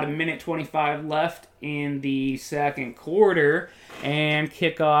got about 1:25 left in the second quarter, and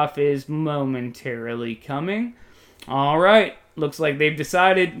kickoff is momentarily coming. All right. Looks like they've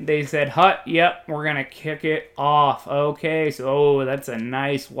decided. They said, Hut, yep, we're going to kick it off. Okay, so that's a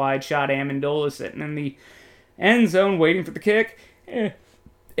nice wide shot. Amendola sitting in the end zone waiting for the kick.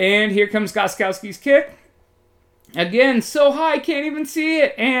 And here comes Gostkowski's kick. Again, so high, can't even see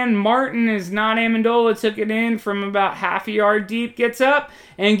it. And Martin is not Amendola, took it in from about half a yard deep, gets up,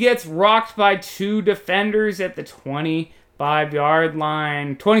 and gets rocked by 2 defenders at the 25-yard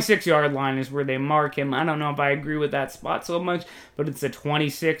line. 26-yard line is where they mark him. I don't know if I agree with that spot so much, but it's a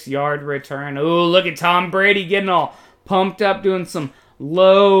 26-yard return. Oh, look at Tom Brady getting all pumped up, doing some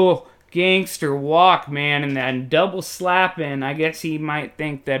low gangster walk, man, and then double slapping. I guess he might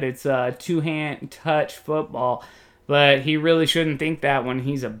think that it's a 2-hand touch football, but he really shouldn't think that when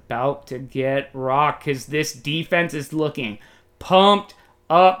he's about to get rocked, because this defense is looking pumped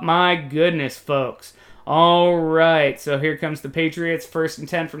up. My goodness, folks. All right, so here comes the Patriots, 1st and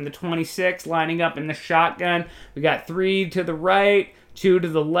 10 from the 26, lining up in the shotgun. We got 3 to the right, 2 to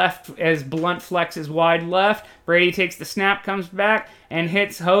the left as Blunt flexes wide left. Brady takes the snap, comes back, and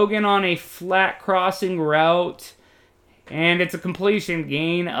hits Hogan on a flat crossing route. And it's a completion,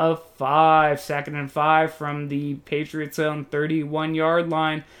 gain of 5. 2nd and 5 from the Patriots' own 31-yard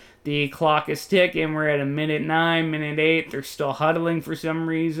line. The clock is ticking. We're at a minute 9, minute 8. They're still huddling for some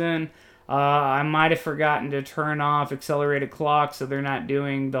reason. I might have forgotten to turn off accelerated clock, so they're not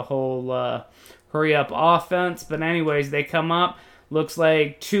doing the whole hurry-up offense. But anyways, they come up. Looks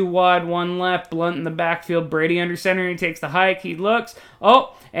like 2 wide, 1 left. Blunt in the backfield. Brady under center. He takes the hike. He looks.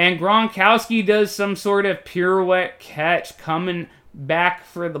 Oh, and Gronkowski does some sort of pirouette catch coming back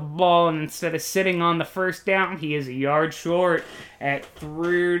for the ball. And instead of sitting on the first down, he is a yard short at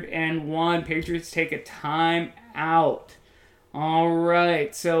 3rd and 1. Patriots take a time out. All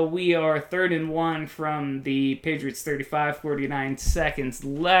right, so we are 3rd and 1 from the Patriots 35, 49 seconds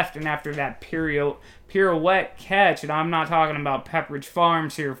left. And after that pirouette catch, and I'm not talking about Pepperidge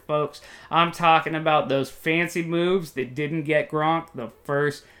Farms here, folks. I'm talking about those fancy moves that didn't get Gronk the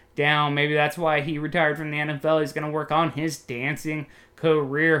first down. Maybe that's why he retired from the NFL. He's going to work on his dancing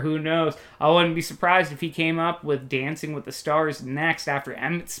career. Who knows? I wouldn't be surprised if he came up with Dancing with the Stars next after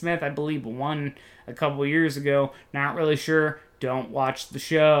Emmitt Smith, I believe, won a couple years ago. Not really sure. Don't watch the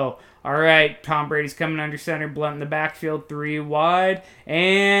show. All right, Tom Brady's coming under center. Blunt in the backfield, 3 wide.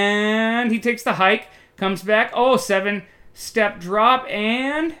 And he takes the hike. Comes back. Oh, 7-step drop.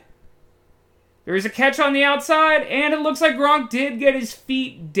 And there's a catch on the outside. And it looks like Gronk did get his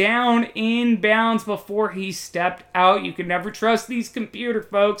feet down in bounds before he stepped out. You can never trust these computer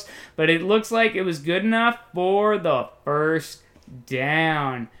folks. But it looks like it was good enough for the first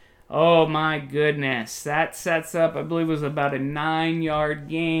down. Oh my goodness. That sets up, I believe it was about a 9-yard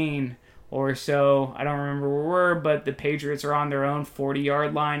gain or so. I don't remember where we were, but the Patriots are on their own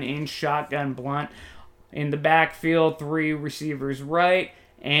 40-yard line in shotgun. Blunt in the backfield, 3 receivers right,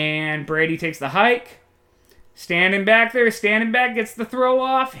 and Brady takes the hike. Standing back, gets the throw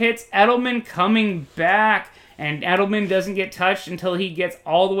off, hits Edelman coming back, and Edelman doesn't get touched until he gets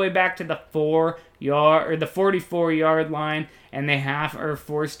all the way back to the 44-yard line, and they are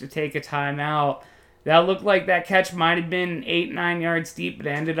forced to take a timeout. That looked like that catch might have been 8-9 yards deep, but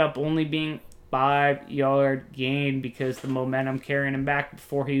it ended up only being 5-yard gain because the momentum carrying him back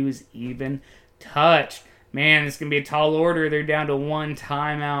before he was even touched. Man, it's going to be a tall order. They're down to 1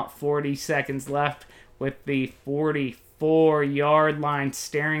 timeout, 40 seconds left with the 44-yard line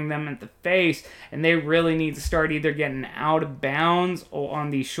staring them at the face, and they really need to start either getting out of bounds or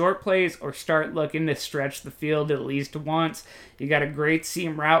on these short plays or start looking to stretch the field at least once. You got a great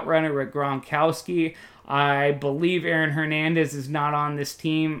seam route runner with Gronkowski. I believe Aaron Hernandez is not on this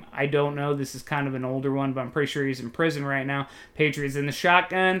team. I don't know. This is kind of an older one, but I'm pretty sure he's in prison right now. Patriots in the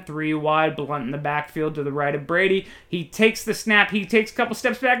shotgun, 3 wide, Blunt in the backfield to the right of Brady. He takes the snap. He takes a couple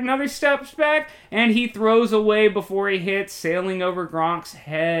steps back, another steps back, and he throws away before he hits, sailing over Gronk's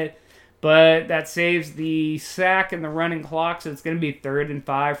head. But that saves the sack and the running clock, so it's going to be 3rd and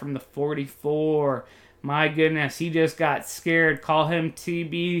 5 from the 44. My goodness, he just got scared. Call him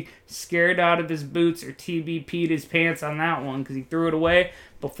TB scared out of his boots, or TB peed his pants on that one because he threw it away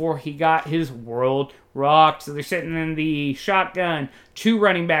before he got his world rocked. So they're sitting in the shotgun. 2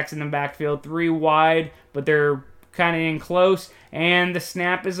 running backs in the backfield, 3 wide, but they're kind of in close. And the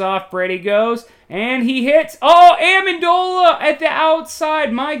snap is off. Brady goes, and he hits. Oh, Amendola at the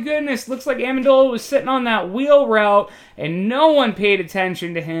outside. My goodness, looks like Amendola was sitting on that wheel route, and no one paid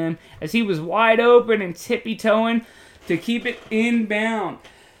attention to him as he was wide open and tippy-toeing to keep it inbound.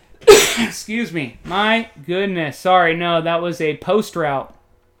 Excuse me. My goodness. Sorry, no, that was a post route.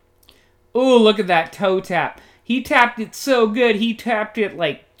 Ooh, look at that toe tap. He tapped it so good. He tapped it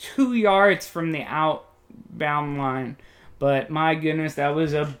like 2 yards from the outbound line. But my goodness, that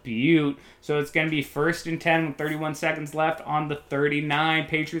was a beaut. So it's going to be 1st and 10 with 31 seconds left on the 39.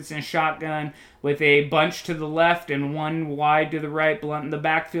 Patriots in shotgun with a bunch to the left and 1 wide to the right. Blunt in the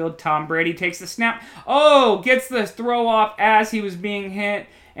backfield. Tom Brady takes the snap. Oh, gets the throw off as he was being hit.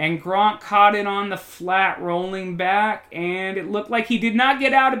 And Gronk caught it on the flat, rolling back. And it looked like he did not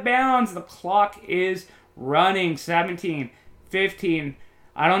get out of bounds. The clock is running. 17, 15.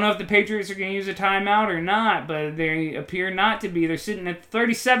 I don't know if the Patriots are going to use a timeout or not, but they appear not to be. They're sitting at the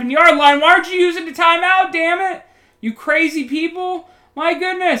 37-yard line. Why aren't you using the timeout, damn it? You crazy people. My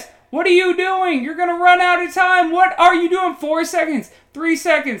goodness. What are you doing? You're going to run out of time. What are you doing? 4 seconds, 3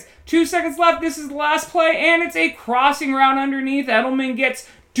 seconds, 2 seconds left. This is the last play, and it's a crossing route underneath. Edelman gets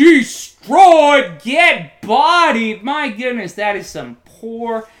destroyed. Get bodied. My goodness, that is some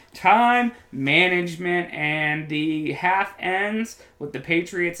poor time management, and the half ends with the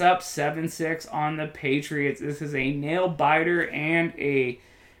Patriots up 7-6 on the Patriots. This is a nail biter and a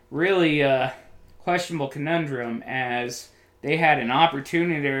really questionable conundrum as They had an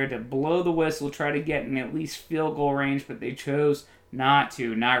opportunity there to blow the whistle, try to get in at least field goal range, but they chose not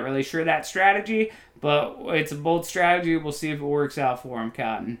to. Not really sure that strategy, but it's a bold strategy. We'll see if it works out for them,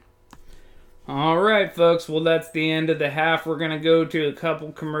 Cotton. All right, folks. Well, that's the end of the half. We're going to go to a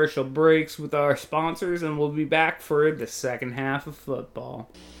couple commercial breaks with our sponsors, and we'll be back for the second half of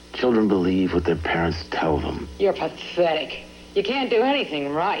football. Children believe what their parents tell them. You're pathetic. You can't do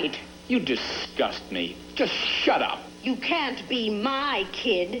anything right. You disgust me. Just shut up. You can't be my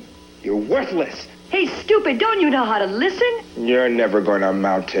kid. You're worthless. Hey, stupid, don't you know how to listen? You're never going to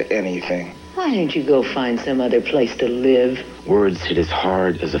amount to anything. Why don't you go find some other place to live? Words hit as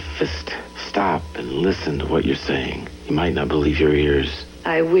hard as a fist. Stop and listen to what you're saying. You might not believe your ears.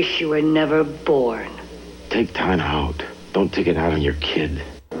 I wish you were never born. Take time out. Don't take it out on your kid.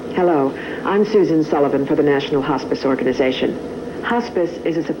 Hello, I'm Susan Sullivan for the National Hospice Organization. Hospice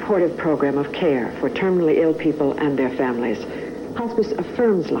is a supportive program of care for terminally ill people and their families. Hospice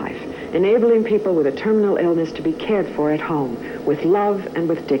affirms life, enabling people with a terminal illness to be cared for at home with love and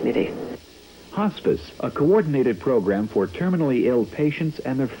with dignity. Hospice, a coordinated program for terminally ill patients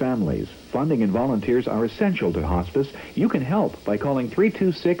and their families. Funding and volunteers are essential to hospice. You can help by calling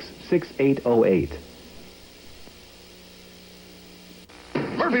 326-6808.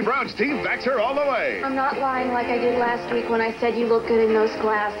 Murphy Brown's team backs her all the way. I'm not lying like I did last week when I said you look good in those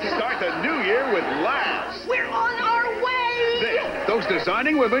glasses. Start the new year with laughs. We're on our way! Then, those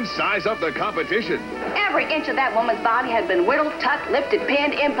designing women size up the competition. Every inch of that woman's body had been whittled, tucked, lifted,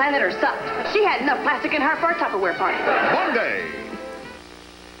 pinned, implanted, or sucked. She had enough plastic in her for a Tupperware party. Monday.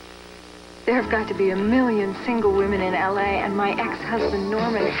 There have got to be 1 million single women in L.A., and my ex-husband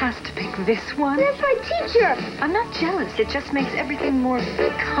Norman has to pick this one. That's my teacher. I'm not jealous. It just makes everything more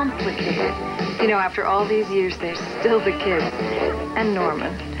complicated. You know, after all these years, there's still the kids. And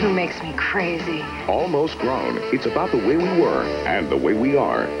Norman, who makes me crazy. Almost Grown. It's about the way we were and the way we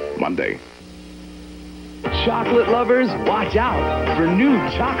are. Monday. Chocolate lovers, watch out for new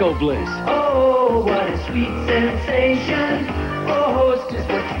Choco Bliss. Oh, what a sweet sensation. Oh, Hostess,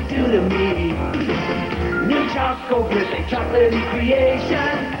 what you do to me. New Choco Bliss, a chocolatey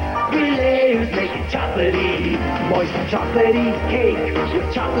creation. 3 layers make it chocolatey. Moist and chocolatey cake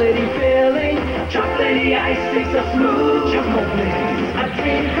with chocolatey filling. Chocolatey icing so smooth. Choco Bliss, a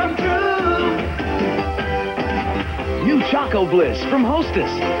dream come true. New Choco Bliss from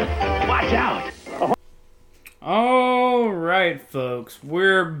Hostess. Watch out. All right, folks,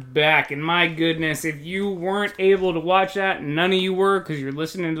 we're back, and my goodness, if you weren't able to watch that, none of you were because you're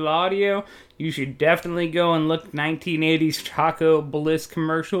listening to the audio, you should definitely go and look 1980s Choco Bliss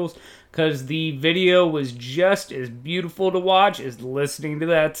commercials because the video was just as beautiful to watch as listening to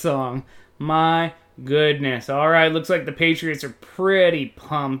that song. My goodness. All right, looks like the Patriots are pretty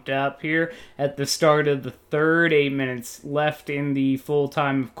pumped up here at the start of the third. 8 minutes left in the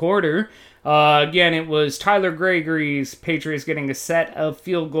full-time quarter. Again, it was Tyler Gregory's Patriots getting a set of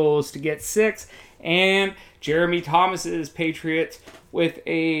field goals to get 6, and Jeremy Thomas's Patriots with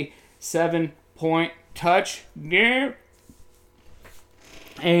a 7-point touch. Yeah.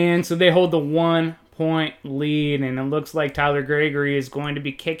 And so they hold the 1-point lead, and it looks like Tyler Gregory is going to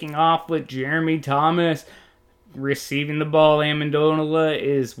be kicking off with Jeremy Thomas receiving the ball. Amendola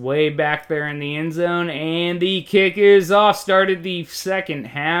is way back there in the end zone, and the kick is off. Started the second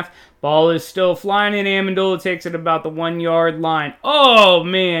half. Ball is still flying, and Amendola takes it about the 1-yard line. Oh,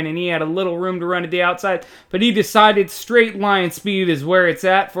 man, and he had a little room to run to the outside, but he decided straight line speed is where it's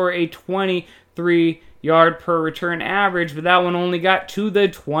at for a 23-yard per return average, but that one only got to the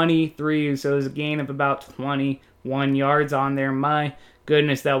 23, so it was a gain of about 21 yards on there. My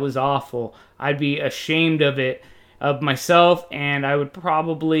goodness, that was awful. I'd be ashamed of it, of myself, and I would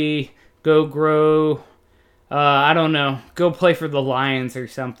probably go grow... I don't know, go play for the Lions or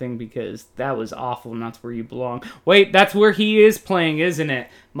something because that was awful and that's where you belong. Wait, that's where he is playing, isn't it?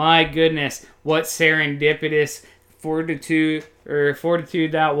 My goodness, what serendipitous fortitude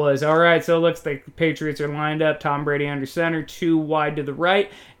that was. All right, so it looks like the Patriots are lined up. Tom Brady under center, 2 wide to the right.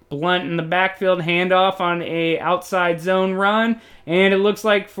 Blunt in the backfield, handoff on a outside zone run, and it looks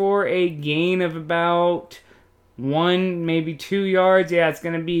like for a gain of about 1, maybe 2 yards. Yeah, it's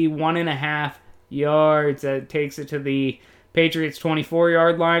going to be 1.5 yards. That takes it to the Patriots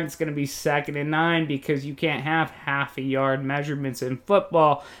 24-yard line. It's going to be 2nd and 9 because you can't have half a yard measurements in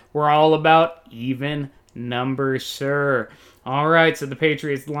football. We're all about even numbers, sir. All right, so the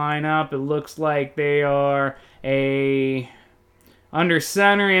Patriots line up. It looks like they are under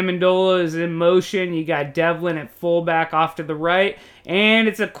center. Amendola is in motion. You got Devlin at fullback off to the right. And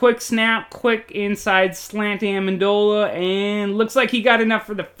it's a quick snap, quick inside slant to Amendola. And looks like he got enough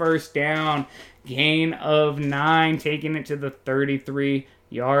for the first down. gain of 9, taking it to the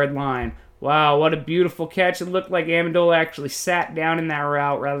 33-yard line. Wow, what a beautiful catch. It looked like Amendola actually sat down in that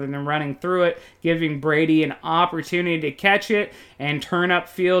route rather than running through it, giving Brady an opportunity to catch it and turn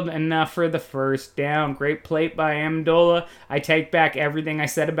upfield enough for the first down. Great play by Amendola. I take back everything I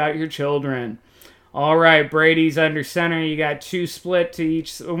said about your children. All right, Brady's under center. You got 2 split to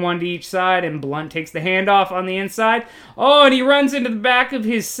each, 1 to each side, and Blunt takes the handoff on the inside. Oh, and he runs into the back of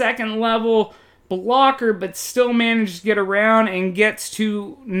his second-level blocker, but still manages to get around and gets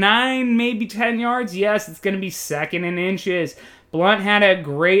to 9, maybe 10 yards. Yes, it's going to be 2nd and inches. Blunt had a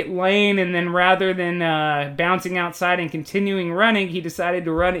great lane, and then rather than bouncing outside and continuing running, he decided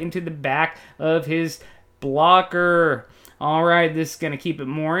to run into the back of his blocker. All right, this is going to keep it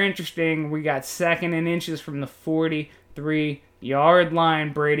more interesting. We got 2nd and inches from the 43-yard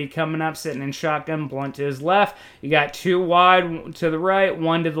line. Brady coming up, sitting in shotgun, Blunt to his left. You got 2 wide to the right,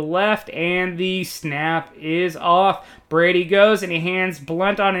 1 to the left, and the snap is off. Brady goes, and he hands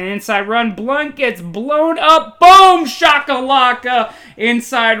Blunt on an inside run. Blunt gets blown up. Boom! Shakalaka!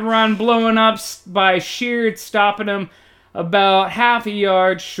 Inside run blowing up by Sheard, stopping him about half a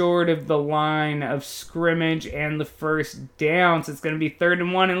yard short of the line of scrimmage and the first down. So it's going to be 3rd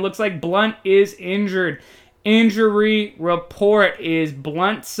and 1, and it looks like Blunt is injured. Injury report is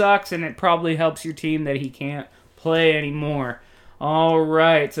Blunt sucks, and it probably helps your team that he can't play anymore. All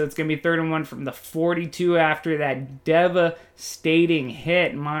right, so it's going to be 3rd and 1 from the 42 after that devastating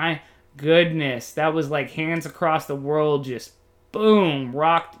hit. My goodness, that was like hands across the world, just boom,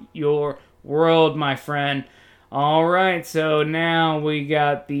 rocked your world, my friend. All right, so now we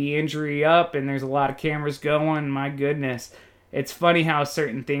got the injury up, and there's a lot of cameras going. My goodness. It's funny how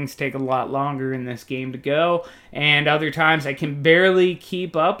certain things take a lot longer in this game to go, and other times I can barely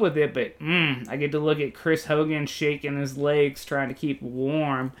keep up with it, but I get to look at Chris Hogan shaking his legs, trying to keep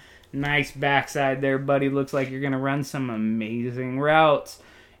warm. Nice backside there, buddy. Looks like you're going to run some amazing routes.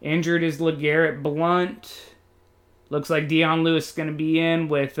 Injured is LeGarrette Blunt. Looks like Dion Lewis is going to be in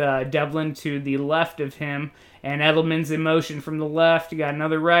with Devlin to the left of him. And Edelman's in motion from the left. You got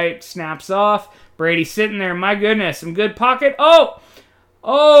another right. Snaps off. Brady sitting there. My goodness. Some good pocket.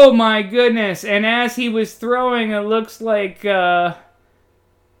 Oh my goodness. And as he was throwing, it looks like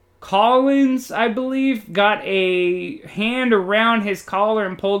Collins, I believe, got a hand around his collar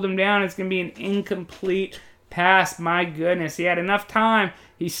and pulled him down. It's going to be an incomplete pass. My goodness. He had enough time.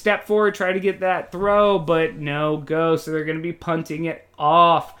 He stepped forward, tried to get that throw, but no go. So they're going to be punting it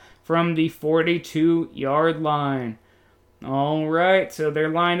off from the 42-yard line. All right, so they're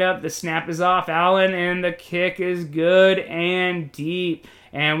lined up. The snap is off, Allen, and the kick is good and deep.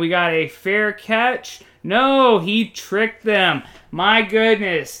 And we got a fair catch. No, he tricked them. My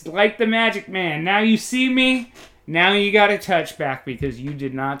goodness, like the Magic Man. Now you see me. Now you got a touchback because you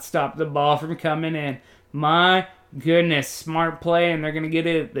did not stop the ball from coming in. My goodness, smart play, and they're going to get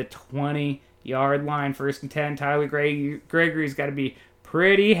it at the 20-yard line. 1st and 10. Tyler Gregory's got to be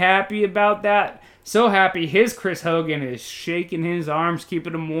pretty happy about that. So happy. His Chris Hogan is shaking his arms,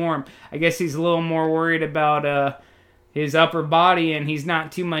 keeping him warm. I guess he's a little more worried about his upper body, and he's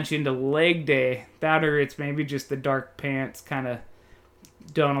not too much into leg day. That or it's maybe just the dark pants kind of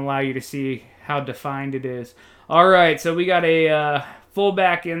don't allow you to see how defined it is. All right, so we got a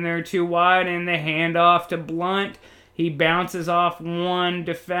fullback in there, 2 wide, and the handoff to Blunt. He bounces off one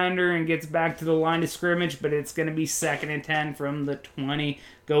defender and gets back to the line of scrimmage, but it's going to be 2nd and 10 from the 20,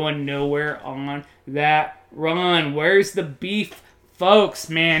 going nowhere on that run. Where's the beef, folks?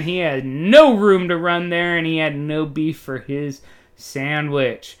 Man, he had no room to run there, and he had no beef for his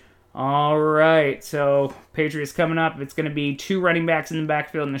sandwich. All right, so Patriots coming up. It's going to be 2 running backs in the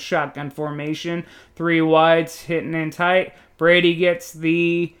backfield in the shotgun formation, 3 wides hitting in tight. Brady gets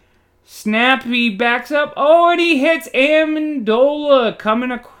the snap, he backs up. Oh, and he hits Amendola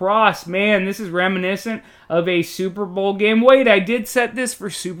coming across. Man, this is reminiscent of a Super Bowl game. Wait, I did set this for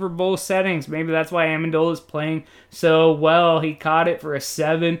Super Bowl settings. Maybe that's why Amendola is playing so well. He caught it for a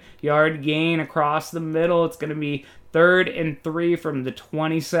 7-yard gain across the middle. It's going to be 3rd and 3 from the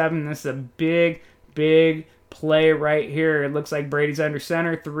 27. This is a big, big play right here. It looks like Brady's under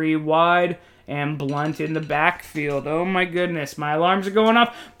center, 3 wide. And Blunt in the backfield. Oh my goodness, my alarms are going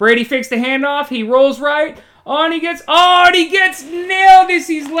off. Brady fakes the handoff. He rolls right. And he gets nailed as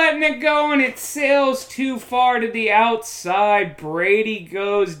he's letting it go, and it sails too far to the outside. Brady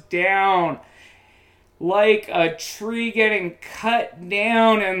goes down like a tree getting cut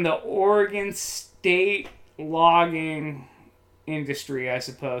down in the Oregon State logging industry, I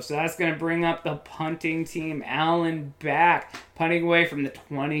suppose. So that's going to bring up the punting team. Allen back, punting away from the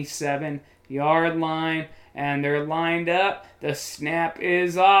 27-yard line, and they're lined up. The snap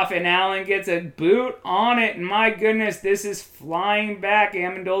is off, and Allen gets a boot on it. And my goodness, this is flying back.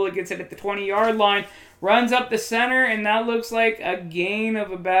 Amendola gets it at the 20-yard line, runs up the center, and that looks like a gain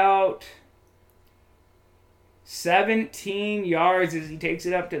of about 17 yards as he takes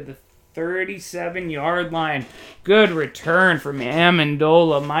it up to the 37-yard line. Good return from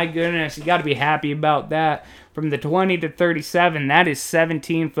Amendola. My goodness, you got to be happy about that. From the 20 to 37, that is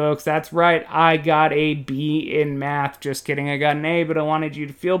 17, folks. That's right, I got a B in math. Just kidding, I got an A, but I wanted you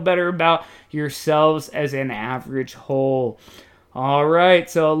to feel better about yourselves as an average whole. All right,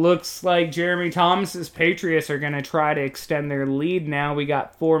 so it looks like Jeremy Thomas's Patriots are going to try to extend their lead now. We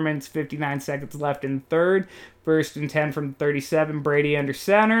got 4 minutes, 59 seconds left in the third. First and 10 from 37, Brady under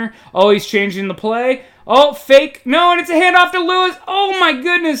center. Oh, he's changing the play. Oh, fake. No, and it's a handoff to Lewis. Oh, my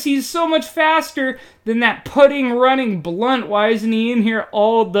goodness, he's so much faster than that pudding running Blunt. Why isn't he in here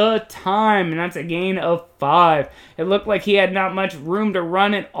all the time? And that's a gain of 5. It looked like he had not much room to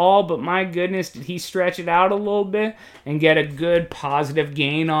run it all, but my goodness, did he stretch it out a little bit and get a good positive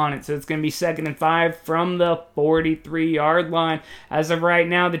gain on it. So it's going to be 2nd and 5 from the 43-yard line. As of right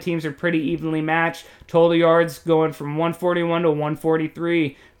now, the teams are pretty evenly matched. Total yards going from 141 to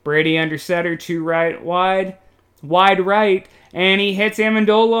 143. Brady under center, 2 right, wide right, and he hits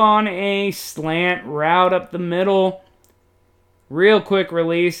Amendola on a slant route up the middle. Real quick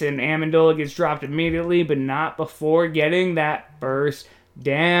release, and Amendola gets dropped immediately, but not before getting that first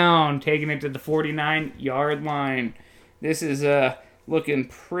down, taking it to the 49-yard line. This is looking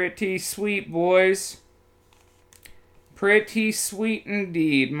pretty sweet, boys. Pretty sweet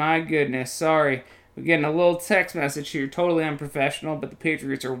indeed. My goodness, sorry. We're getting a little text message here, totally unprofessional, but the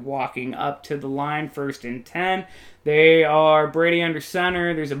Patriots are walking up to the line, 1st and 10. They are Brady under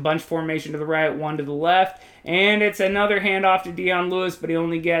center. There's a bunch formation to the right, 1 to the left, and it's another handoff to Dion Lewis, but he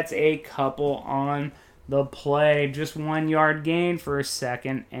only gets a couple on the play. Just 1 yard gain for a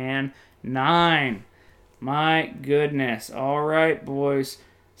 2nd and 9. My goodness. All right, boys.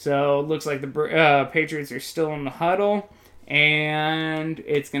 So it looks like the Patriots are still in the huddle. And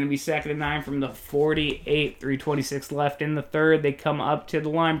it's going to be 2nd and 9 from the 48. 3:26 left in the third. They come up to the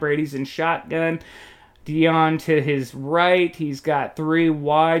line. Brady's in shotgun. Dion to his right. He's got 3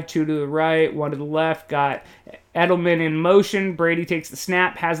 wide, 2 to the right, 1 to the left. Got Edelman in motion. Brady takes the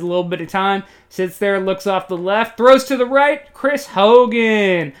snap, has a little bit of time, sits there, looks off the left, throws to the right. Chris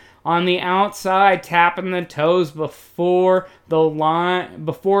Hogan on the outside, tapping the toes before the line,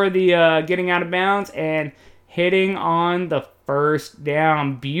 before the getting out of bounds, and hitting on the first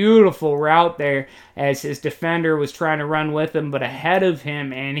down. Beautiful route there as his defender was trying to run with him, but ahead of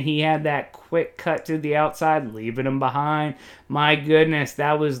him, and he had that quick cut to the outside, leaving him behind. My goodness,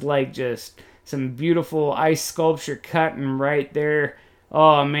 that was like just some beautiful ice sculpture cutting right there.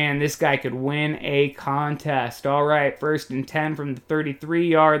 Oh man, this guy could win a contest. All right, 1st and 10 from the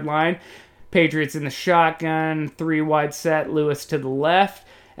 33-yard line. Patriots in the shotgun, 3 wide set, Lewis to the left.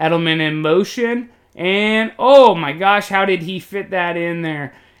 Edelman in motion. And, oh my gosh, how did he fit that in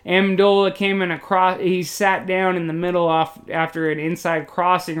there? Amendola came in across, he sat down in the middle after an inside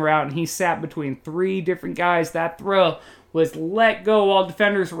crossing route, and he sat between 3 different guys. That throw was let go while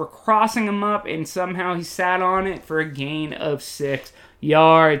defenders were crossing him up, and somehow he sat on it for a gain of 6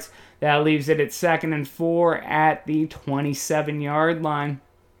 yards. That leaves it at 2nd and 4 at the 27-yard line.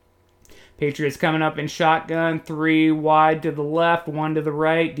 Patriots coming up in shotgun, 3 wide to the left, 1 to the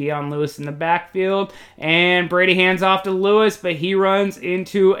right. Dion Lewis in the backfield. And Brady hands off to Lewis, but he runs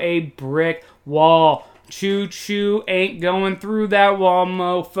into a brick wall. Choo-choo ain't going through that wall,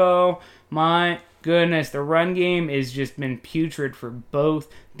 mofo. My goodness, the run game has just been putrid for both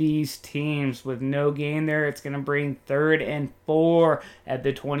these teams. With no gain there, it's going to bring 3rd and 4 at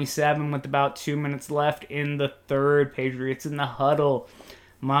the 27 with about 2 minutes left in the third. Patriots in the huddle.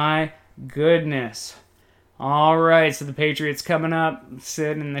 My goodness. All right, so the Patriots coming up,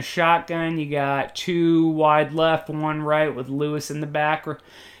 sitting in the shotgun. You got 2 wide left, 1 right with Lewis in the back.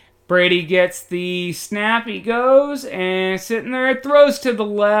 Brady gets the snap. He goes and sitting there, throws to the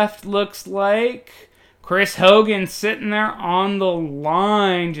left. Looks like Chris Hogan sitting there on the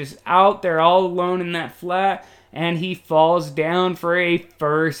line, just out there all alone in that flat, and he falls down for a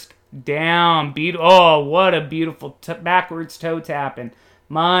first down. Oh, what a beautiful backwards toe tapping.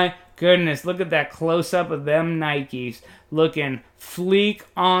 My goodness, look at that close-up of them Nikes. Looking fleek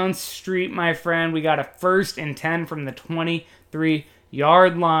on street, my friend. We got a 1st and 10 from the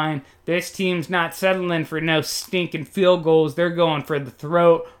 23-yard line. This team's not settling for no stinking field goals. They're going for the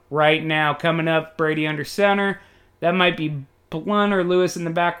throat right now. Coming up, Brady under center. That might be Blunt or Lewis in the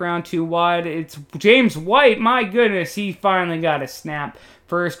background, 2 wide. It's James White. My goodness, he finally got a snap.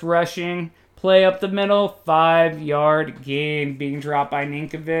 First rushing play up the middle, 5-yard gain being dropped by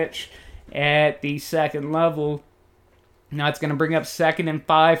Ninkovich at the second level. Now it's going to bring up 2nd and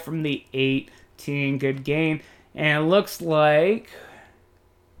 5 from the 18. Good gain. And it looks like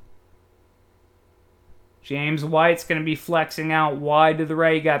James White's going to be flexing out wide to the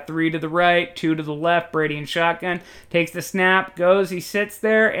right. You got 3 to the right, 2 to the left. Brady in shotgun. Takes the snap, goes, he sits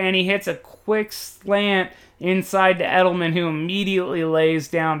there, and he hits a quick slant inside to Edelman, who immediately lays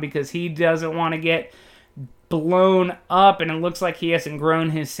down because he doesn't want to get blown up, and it looks like he hasn't grown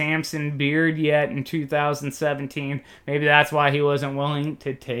his Samson beard yet in 2017. Maybe that's why he wasn't willing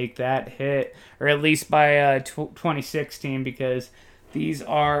to take that hit, or at least by 2016, because these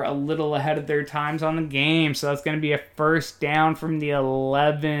are a little ahead of their times on the game. So that's going to be a first down from the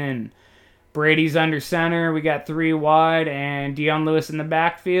 11. Brady's under center. We got 3 wide and Dion Lewis in the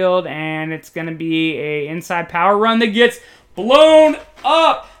backfield. And it's going to be a inside power run that gets blown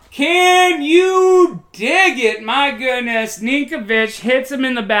up. Can you dig it? My goodness. Ninkovich hits him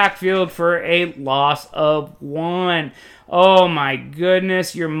in the backfield for a loss of 1. Oh my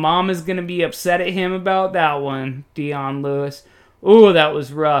goodness. Your mom is going to be upset at him about that one, Dion Lewis. Ooh, that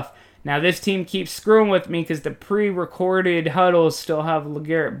was rough. Now, this team keeps screwing with me because the pre-recorded huddles still have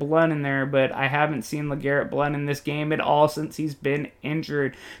LeGarrette Blount in there, but I haven't seen LeGarrette Blount in this game at all since he's been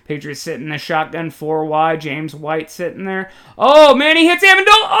injured. Patriots sitting in the shotgun 4 wide. James White sitting there. Oh, man, he hits Amendola.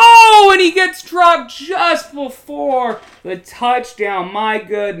 Oh, and he gets dropped just before the touchdown. My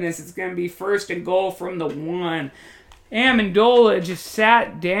goodness, it's going to be 1st and goal from the 1. Amendola just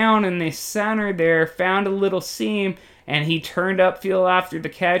sat down in the center there, found a little seam, and he turned upfield after the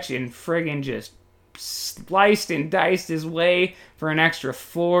catch and friggin' just sliced and diced his way for an extra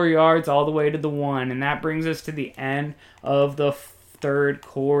 4 yards all the way to the 1. And that brings us to the end of the 3rd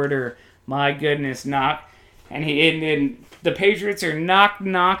quarter. My goodness, and the Patriots are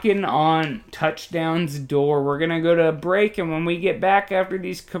knocking on touchdown's door. We're going to go to a break, and when we get back after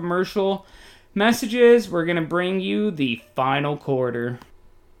these commercial messages, we're going to bring you the final quarter.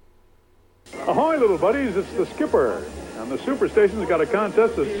 Ahoy, little buddies, it's the skipper. And the Superstation's got a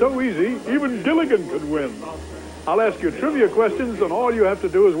contest that's so easy, even Gilligan could win. I'll ask you trivia questions, and all you have to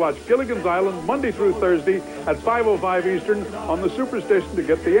do is watch Gilligan's Island Monday through Thursday at 5:05 Eastern on the Superstation to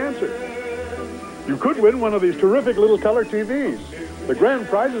get the answer. You could win one of these terrific little color TVs. The grand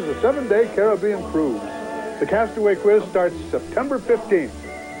prize is a 7-day Caribbean cruise. The Castaway Quiz starts September 15th.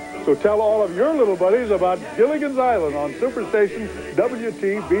 So tell all of your little buddies about Gilligan's Island on Superstation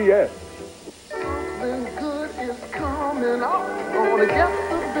WTBS. Something good is coming up. Gonna get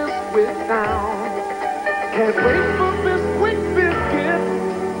the biscuit down. Can't wait for Bisquick biscuit.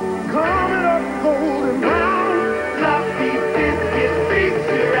 Coming up golden brown. Fluffy biscuit treats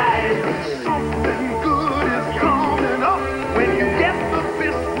you right. Something good is coming up when you get the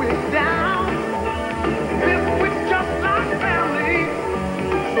Bisquick down. Bisquick's just like family,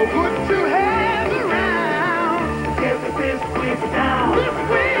 so good to have around. Get the Bisquick down.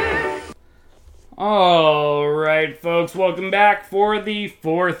 Bisquick. All right, folks, welcome back for the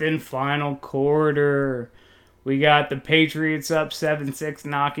 4th and final quarter. We got the Patriots up 7-6,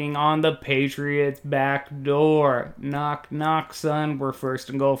 knocking on the Patriots' back door. Knock, knock, son. We're 1st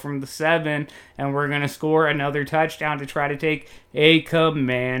and goal from the 7, and we're going to score another touchdown to try to take a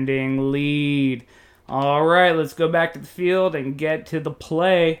commanding lead. All right, let's go back to the field and get to the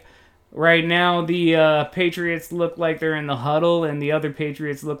play. Right now, the Patriots look like they're in the huddle, and the other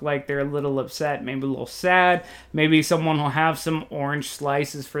Patriots look like they're a little upset, maybe a little sad. Maybe someone will have some orange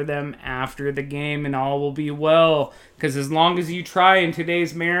slices for them after the game, and all will be well. Because as long as you try in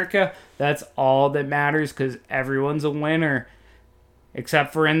today's America, that's all that matters, because everyone's a winner.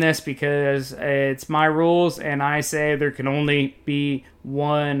 Except for in this, because it's my rules, and I say there can only be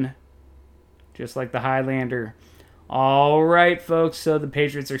one, just like the Highlander. All right, folks, so the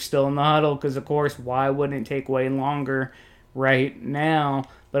Patriots are still in the huddle because, of course, why wouldn't it take way longer right now?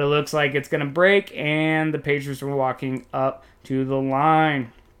 But it looks like it's going to break, and the Patriots are walking up to the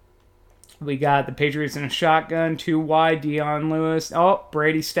line. We got the Patriots in a shotgun, 2 wide, Dion Lewis. Oh,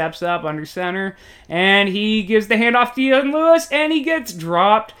 Brady steps up under center, and he gives the handoff to Dion Lewis, and he gets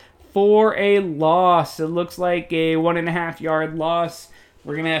dropped for a loss. It looks like a 1.5-yard loss.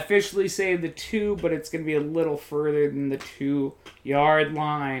 We're going to officially say the 2, but it's going to be a little further than the 2-yard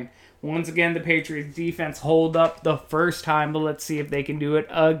line. Once again, the Patriots defense hold up the first time, but let's see if they can do it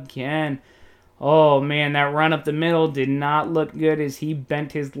again. Oh, man, that run up the middle did not look good as he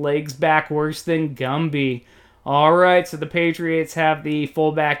bent his legs back worse than Gumby. All right, so the Patriots have the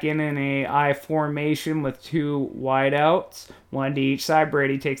fullback in a I formation with 2 wideouts, 1 to each side.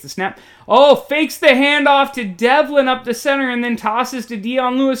 Brady takes the snap. Oh, fakes the handoff to Devlin up the center and then tosses to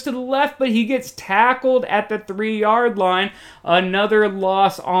Dion Lewis to the left, but he gets tackled at the 3-yard line. Another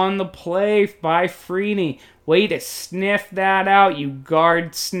loss on the play by Freeney. Way to sniff that out, you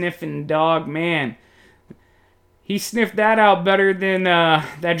guard-sniffing dog, man. He sniffed that out better than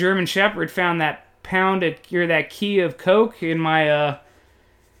that German Shepherd found that that key of Coke in my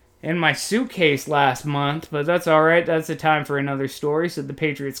suitcase last month, but that's all right. That's the time for another story. So the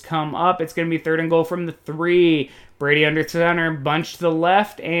Patriots come up. It's going to be 3rd and goal from the 3. Brady under center, bunch to the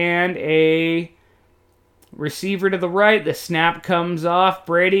left, and a receiver to the right. The snap comes off.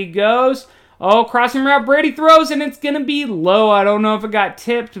 Brady goes. Oh, crossing route. Brady throws, and it's going to be low. I don't know if it got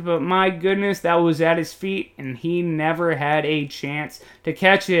tipped, but my goodness, that was at his feet, and he never had a chance to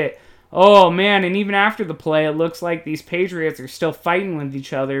catch it. Oh, man, and even after the play, it looks like these Patriots are still fighting with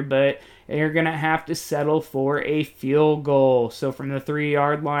each other, but they're going to have to settle for a field goal. So from the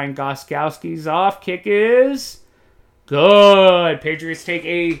 3-yard line, Gostkowski's off. Kick is good. Patriots take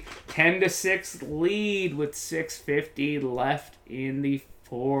a 10-6 lead with 6:50 left in the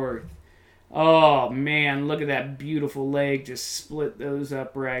 4th. Oh, man, look at that beautiful leg. Just split those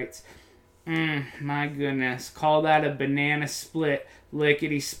uprights. My goodness. Call that a banana split.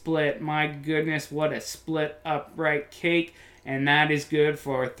 Lickety split. My goodness, what a split upright cake. And that is good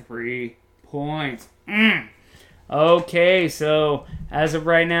for 3 points. Okay, so as of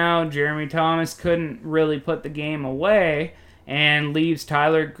right now, Jeremy Thomas couldn't really put the game away and leaves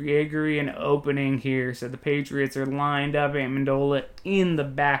Tyler Gregory an opening here. So the Patriots are lined up. Amendola in the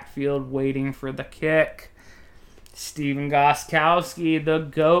backfield waiting for the kick. Stephen Gostkowski, the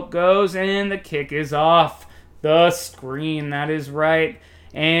GOAT, goes, and the kick is off the screen. That is right.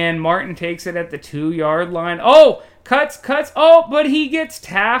 And Martin takes it at the 2-yard line. Oh, cuts. Oh, but he gets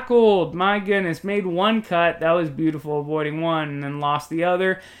tackled. My goodness, made 1 cut. That was beautiful, avoiding 1, and then lost the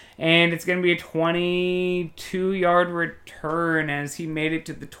other. And it's going to be a 22-yard return as he made it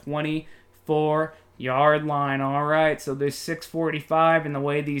to the 24-yard line. All right, so there's 6:45, and the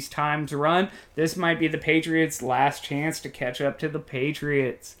way these times run, this might be the Patriots' last chance to catch up to the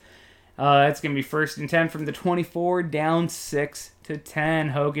Patriots. It's going to be 1st and 10 from the 24, down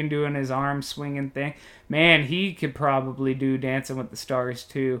 6-10. Hogan doing his arm swinging thing. Man, he could probably do Dancing with the Stars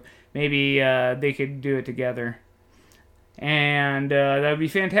too. Maybe they could do it together. And that would be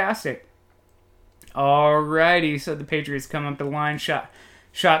fantastic. Alrighty, so the Patriots come up the line.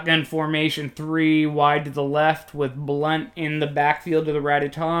 Shotgun formation, 3 wide to the left with Blunt in the backfield to the right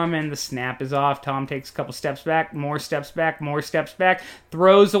of Tom, and the snap is off. Tom takes a couple steps back, more steps back,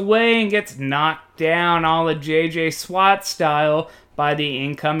 throws away and gets knocked down all the JJ SWAT style by the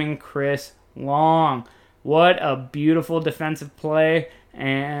incoming Chris Long. What a beautiful defensive play,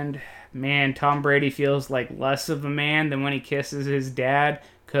 and man, Tom Brady feels like less of a man than when he kisses his dad,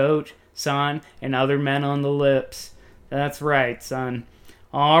 coach, son, and other men on the lips. That's right, son.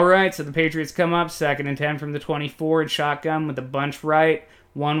 All right, so the Patriots come up, 2nd and 10 from the 24, and shotgun with a bunch right,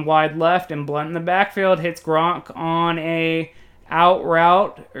 1 wide left, and Blunt in the backfield hits Gronk on a out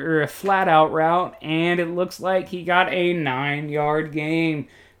route, or a flat out route, and it looks like he got a 9-yard gain.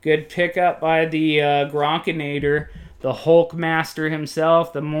 Good pickup by the Gronkinator, the Hulkmaster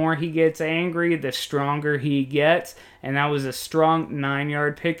himself. The more he gets angry, the stronger he gets. And that was a strong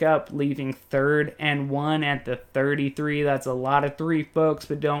 9-yard pickup, leaving 3rd and 1 at the 33. That's a lot of 3, folks,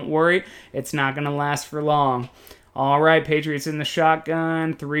 but don't worry. It's not going to last for long. All right, Patriots in the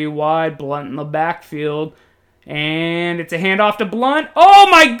shotgun, 3 wide, Blunt in the backfield. And it's a handoff to Blunt. Oh,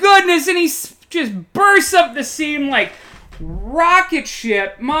 my goodness, and he just bursts up the seam like rocket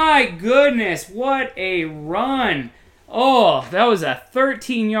ship. My goodness, what a run. Oh, that was a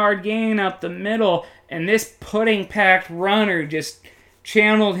 13-yard gain up the middle, and this pudding-packed runner just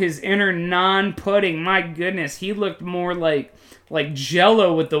channeled his inner non-pudding. My goodness, he looked more like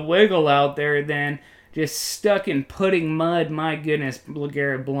Jell-O with the wiggle out there than just stuck in pudding mud. My goodness,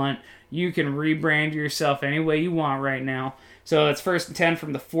 LeGarrette Blunt, you can rebrand yourself any way you want right now. So it's 1st and 10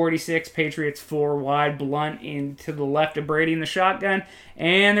 from the 46. Patriots 4 wide. Blunt into the left of Brady in the shotgun.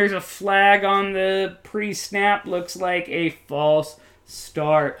 And there's a flag on the pre-snap. Looks like a false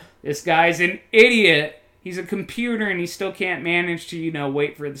start. This guy's an idiot. He's a computer and he still can't manage to,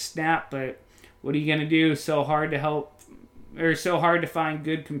 wait for the snap. But what are you going to do? So hard to find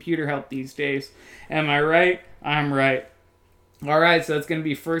good computer help these days. Am I right? I'm right. All right, so it's going to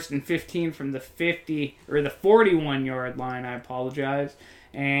be 1st and 15 from the 50, or the 41-yard line, I apologize.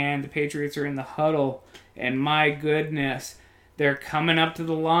 And the Patriots are in the huddle, and my goodness, They're coming up to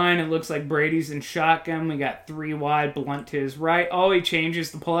the line. It looks like Brady's in shotgun. We got 3 wide, Blunt to his right. Oh, he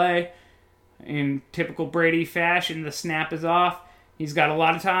changes the play. In typical Brady fashion, the snap is off. He's got a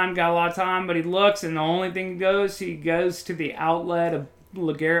lot of time, but he looks, and the only thing he goes to the outlet of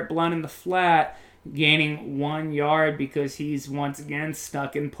LeGarrette Blunt in the flat, gaining 1 yard because he's once again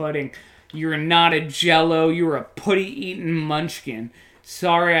stuck in pudding. You're not a Jello, you're a putty-eating munchkin.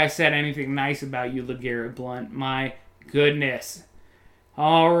 Sorry I said anything nice about you, LeGarrette Blunt. My goodness.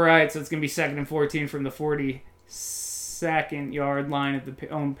 Alright, so it's going to be 2nd and 14 from the 42nd yard line of the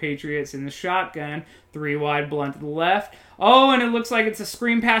own Patriots in the shotgun. 3 wide, Blunt to the left. Oh, and it looks like it's a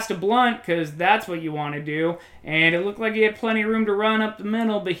screen pass to Blunt, because that's what you want to do. And it looked like he had plenty of room to run up the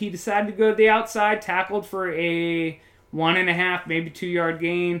middle, but he decided to go to the outside, tackled for a 1.5, maybe 2 yard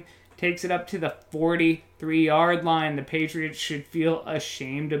gain. Takes it up to the 43-yard line. The Patriots should feel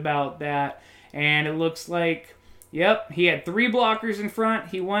ashamed about that. And it looks like, yep, he had 3 blockers in front.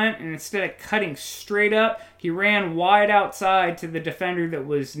 He went, and instead of cutting straight up, he ran wide outside to the defender that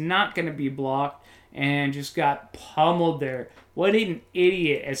was not going to be blocked and just got pummeled there. What an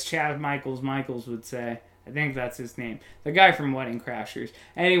idiot, as Chad Michaels would say. I think that's his name. The guy from Wedding Crashers.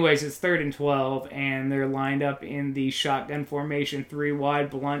 Anyways, it's 3rd and 12, and they're lined up in the shotgun formation. 3 wide,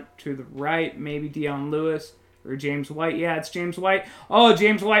 Blunt to the right. Maybe Dion Lewis or James White. Yeah, it's James White. Oh,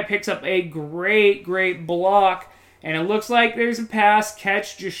 James White picks up a great block. And it looks like there's a pass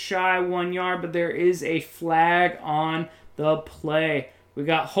catch just shy 1 yard, but there is a flag on the play. We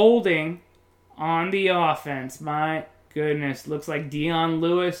got holding on the offense. My goodness. Looks like Dion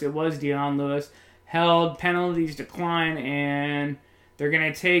Lewis. It was Dion Lewis. Held, penalties decline, and they're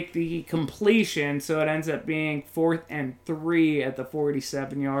going to take the completion, so it ends up being 4th and 3 at the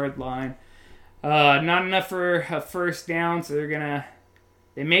 47-yard line. Not enough for a first down, so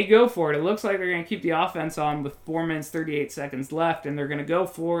they may go for it. It looks like they're going to keep the offense on with 4 minutes, 38 seconds left, and they're going to go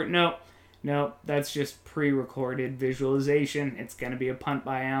for it. No, that's just pre-recorded visualization. It's going to be a punt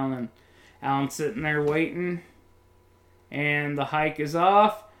by Allen. Allen's sitting there waiting, and the hike is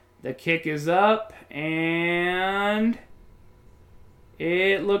off. The kick is up, and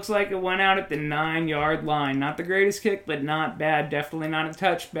it looks like it went out at the 9-yard line. Not the greatest kick, but not bad. Definitely not a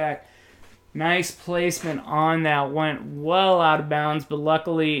touchback. Nice placement on that. Went well out of bounds, but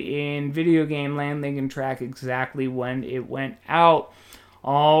luckily in video game land, they can track exactly when it went out.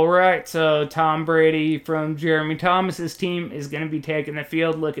 All right, so Tom Brady from Jeremy Thomas's team is going to be taking the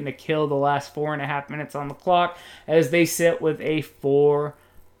field, looking to kill the last 4.5 minutes on the clock as they sit with a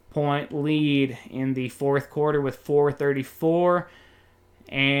 4-point lead in the fourth quarter with 4:34,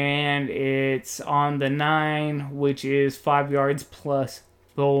 and it's on the 9, which is 5 yards plus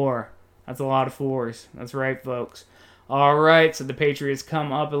 4. That's a lot of 4s. That's right, folks. All right, so the Patriots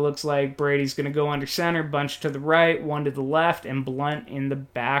come up. It looks like Brady's going to go under center, bunch to the right, 1 to the left, and Blunt in the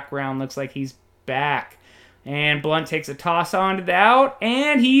background. Looks like he's back. And Blunt takes a toss onto the out,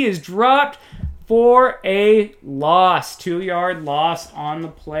 and he is dropped for a loss. 2-yard loss on the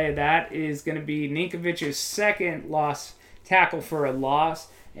play. That is going to be Ninkovic's second loss tackle for a loss.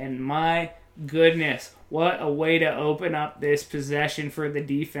 And my goodness, what a way to open up this possession for the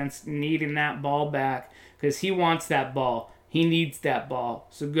defense, needing that ball back. Because he wants that ball. He needs that ball.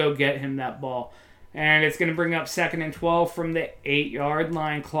 So go get him that ball. And it's going to bring up 2nd and 12 from the 8-yard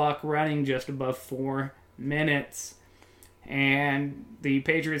line. Clock running just above 4 minutes. And the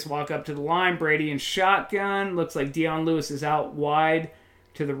Patriots walk up to the line. Brady in shotgun. Looks like Dion Lewis is out wide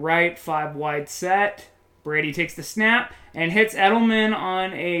to the right. 5 wide set. Brady takes the snap and hits Edelman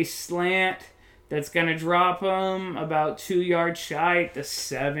on a slant that's going to drop him about 2 yards shy at the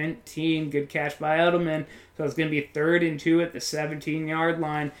 17. Good catch by Edelman. So it's going to be 3rd and 2 at the 17-yard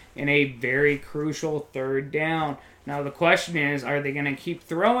line in a very crucial 3rd down. Now the question is, are they going to keep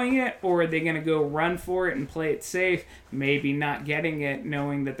throwing it, or are they going to go run for it and play it safe? Maybe not getting it,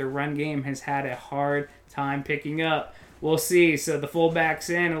 knowing that the run game has had a hard time picking up. We'll see. So the fullback's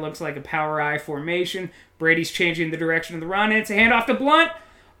in. It looks like a power I formation. Brady's changing the direction of the run. It's a handoff to Blunt.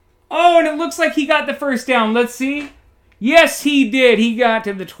 Oh, and it looks like he got the first down. Let's see. Yes, he did. He got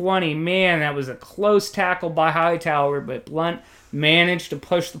to the 20. Man, that was a close tackle by Hightower, but Blunt managed to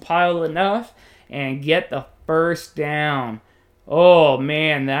push the pile enough and get the first down. Oh,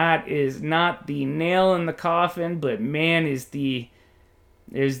 man, that is not the nail in the coffin, but man, is the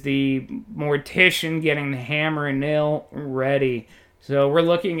mortician getting the hammer and nail ready. So we're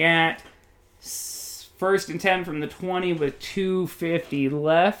looking at 1st and 10 from the 20 with 2:50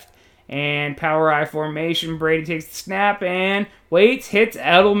 left. And power I formation. Brady takes the snap and waits, hits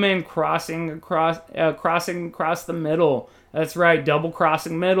Edelman crossing across the middle. That's right, double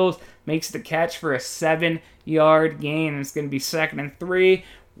crossing middles, makes the catch for a 7-yard gain. It's going to be 2nd and 3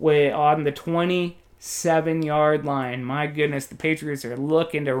 on the 27-yard line. My goodness, the Patriots are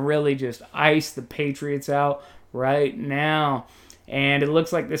looking to really just ice the Patriots out right now. And it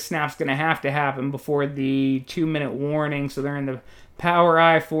looks like this snap's going to happen before the 2-minute warning. So they're in the power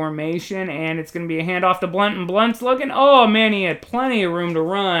I formation, and it's going to be a handoff to Blunt. And Blunt's looking, oh man, he had plenty of room to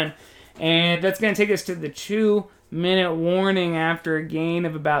run. And that's going to take us to the 2-minute warning after a gain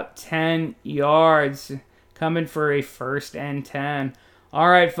of about 10 yards. Coming for a 1st and 10. All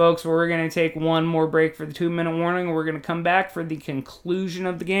right, folks, we're going to take one more break for the 2-minute warning. We're going to come back for the conclusion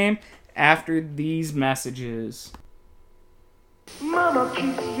of the game after these messages. Mama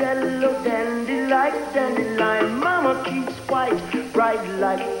keeps yellow dandy like dandelion. Mama keeps white, bright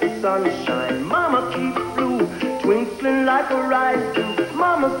like the sunshine. Mama keeps blue, twinkling like a rising.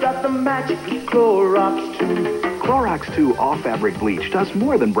 Mama's got the magic of Clorox 2. Clorox 2 all-fabric bleach does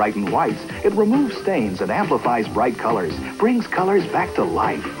more than brighten whites. It removes stains and amplifies bright colors, brings colors back to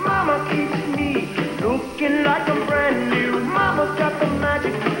life. Mama keeps me looking like I'm brand new. Mama's got the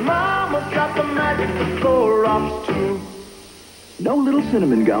magic of Clorox 2. No little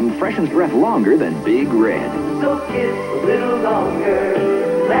cinnamon gum freshens breath longer than Big Red. So kiss a little longer,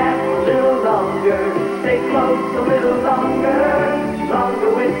 laugh a little longer, stay close a little longer,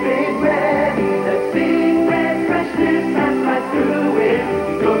 longer with Big Red. That Big Red freshness passes right through it.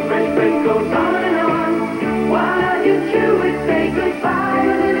 Your fresh breath goes on and on. While you chew it, say goodbye a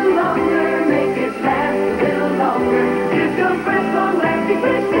little longer, make it last a little longer. Give your breath long-lasting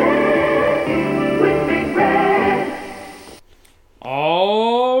freshness with Big Red.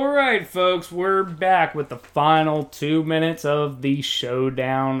 All right, folks, we're back with the final 2 minutes of the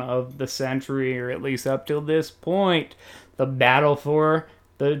showdown of the century, or at least up till this point, the battle for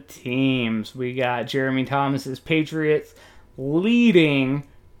the teams. We got Jeremy Thomas's Patriots leading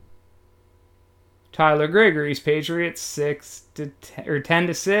Tyler Gregory's Patriots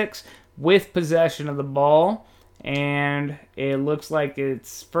 10-6 with possession of the ball, and it looks like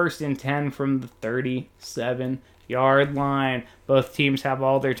it's 1st and 10 from the 37-yard line. Both teams have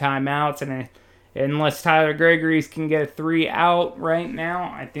all their timeouts, and unless Tyler Gregory's can get a 3 out right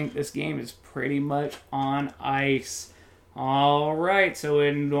now, I think this game is pretty much on ice. All right, so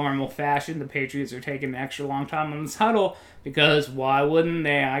in normal fashion, the Patriots are taking an extra long time on this huddle because why wouldn't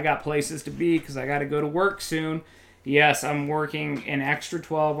they? I got places to be because I got to go to work soon. Yes, I'm working an extra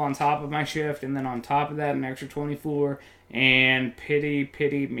 12 on top of my shift, and then on top of that, an extra 24, and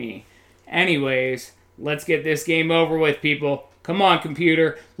pity me. Anyways, let's get this game over with, people. Come on,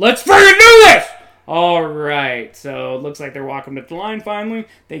 computer. Let's freaking do this! All right, so it looks like they're walking up the line finally.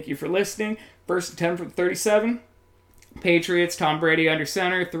 Thank you for listening. 1st and 10 from 37. Patriots, Tom Brady under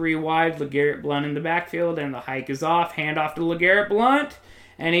center, 3 wide, LeGarrette Blount in the backfield, and the hike is off. Handoff to LeGarrette Blount,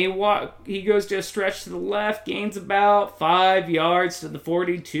 and he goes just stretch to the left, gains about 5 yards to the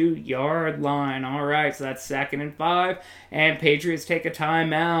 42-yard line. All right, so that's 2nd and 5, and Patriots take a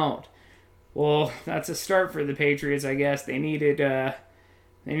timeout. Well, that's a start for the Patriots, I guess. They needed a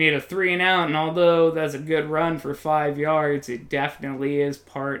 3 and out, and although that's a good run for 5 yards, it definitely is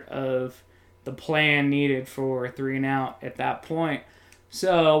part of the plan needed for a 3 and out at that point.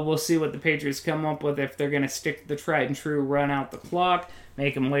 So we'll see what the Patriots come up with, if they're going to stick to the tried and true run out the clock,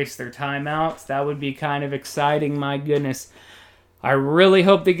 make them waste their timeouts. That would be kind of exciting, my goodness. I really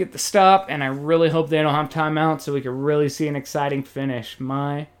hope they get the stop, and I really hope they don't have timeouts so we can really see an exciting finish.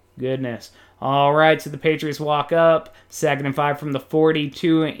 My goodness. All right, so the Patriots walk up, 2nd and 5 from the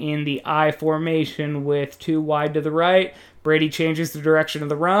 42 in the I formation with 2 wide to the right. Brady changes the direction of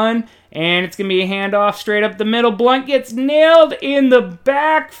the run, and it's going to be a handoff straight up the middle. Blount gets nailed in the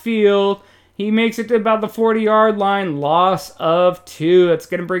backfield. He makes it to about the 40-yard line, loss of 2. That's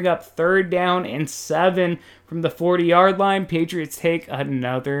going to bring up 3rd down and 7 from the 40-yard line. Patriots take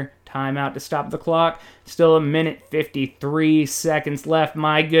another timeout to stop the clock. Still 1:53 seconds left.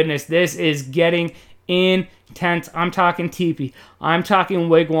 My goodness, this is getting intense. I'm talking teepee. I'm talking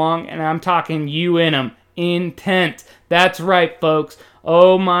wigwam, and I'm talking you in 'em. Intense. That's right, folks.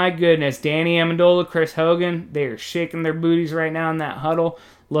 Oh my goodness. Danny Amendola, Chris Hogan, they're shaking their booties right now in that huddle,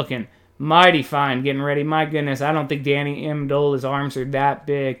 looking mighty fine, getting ready. My goodness, I don't think Danny Amendola's arms are that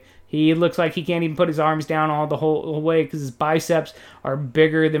big. He looks like he can't even put his arms down all the whole way because his biceps are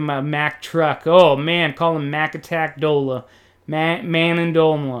bigger than my Mack truck. Oh man, call him Mack Attack Dola. Man and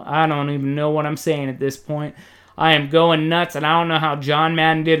Dola. I don't even know what I'm saying at this point. I am going nuts, and I don't know how John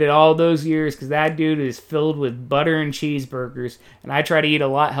Madden did it all those years, because that dude is filled with butter and cheeseburgers, and I try to eat a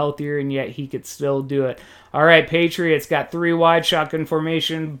lot healthier, and yet he could still do it. All right, Patriots got 3 wide, shotgun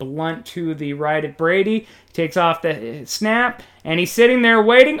formation, Blunt to the right at Brady, takes off the snap, and he's sitting there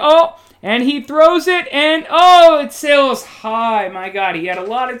waiting. Oh, and he throws it, and it sails high. My God, he had a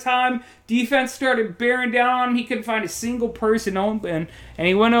lot of time. Defense started bearing down on him. He couldn't find a single person open, and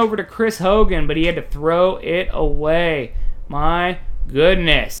he went over to Chris Hogan, but he had to throw it away. My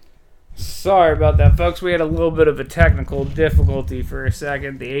goodness. Sorry about that, folks. We had a little bit of a technical difficulty for a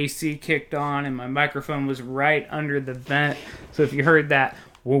second. The AC kicked on, and my microphone was right under the vent. So if you heard that,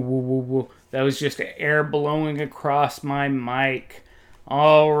 woo, woo, woo, woo, that was just air blowing across my mic.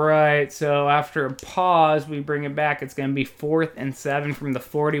 All right, so after a pause, we bring it back. It's going to be 4th and 7 from the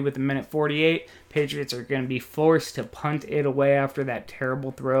 40 with a minute 48. Patriots are going to be forced to punt it away after that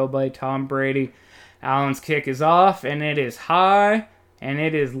terrible throw by Tom Brady. Allen's kick is off, and it is high, and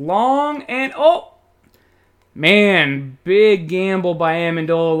it is long, and man, big gamble by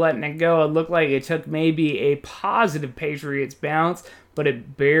Amendola letting it go. It looked like it took maybe a positive Patriots bounce, but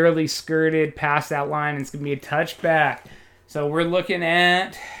it barely skirted past that line, and it's going to be a touchback. So we're looking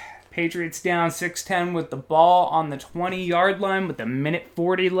at Patriots down 6-10 with the ball on the 20-yard line with a minute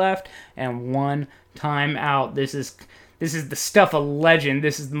 40 left and 1 timeout. This is the stuff of legend.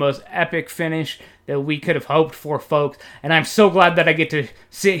 This is the most epic finish that we could have hoped for, folks. And I'm so glad that I get to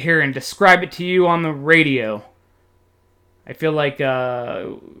sit here and describe it to you on the radio. I feel like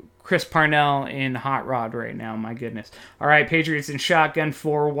Chris Parnell in Hot Rod right now. My goodness. All right, Patriots in shotgun,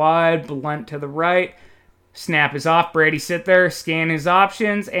 4 wide, Blunt to the right. Snap is off. Brady sit there, scan his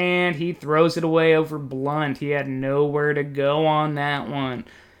options, and he throws it away over Blunt. He had nowhere to go on that one.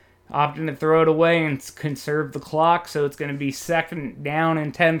 Opting to throw it away and conserve the clock, so it's going to be 2nd down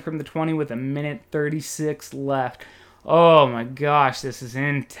and 10 from the 20 with a minute 36 left. Oh my gosh, this is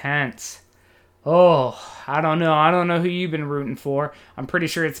intense. I don't know who you've been rooting for. I'm pretty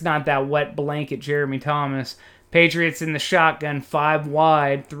sure it's not that wet blanket Jeremy Thomas. Patriots in the shotgun, 5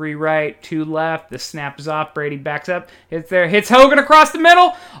 wide, 3 right, 2 left. The snap is off. Brady backs up. Hits Hogan across the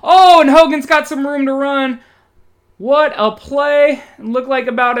middle. And Hogan's got some room to run. What a play. It looked like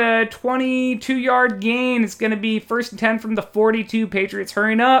about a 22-yard gain. It's going to be 1st and 10 from the 42. Patriots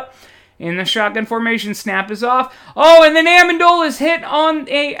hurrying up. In the shotgun formation, snap is off. And then Amendola is hit on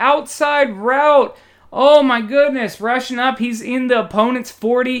a outside route. Oh my goodness, rushing up. He's in the opponent's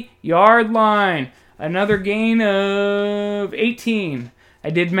 40-yard line. Another gain of 18. I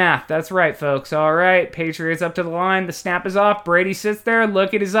did math. That's right, folks. All right, Patriots up to the line. The snap is off. Brady sits there.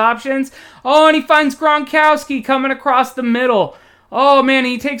 Look at his options. And he finds Gronkowski coming across the middle. Man,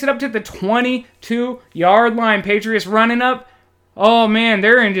 he takes it up to the 22-yard line. Patriots running up. Man,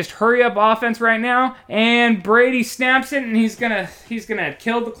 they're in just hurry-up offense right now. And Brady snaps it, and he's gonna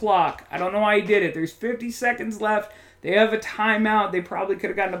kill the clock. I don't know why he did it. There's 50 seconds left. They have a timeout. They probably could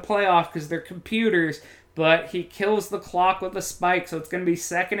have gotten a playoff because they're computers, but he kills the clock with a spike, so it's going to be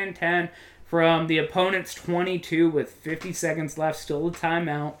 2nd and 10 from the opponent's 22 with 50 seconds left, still a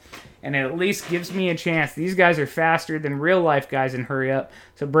timeout, and it at least gives me a chance. These guys are faster than real-life guys in hurry-up.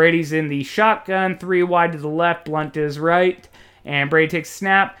 So Brady's in the shotgun, 3 wide to the left, Blunt to his right, and Brady takes a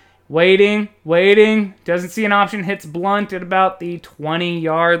snap. Waiting, doesn't see an option, hits Blunt at about the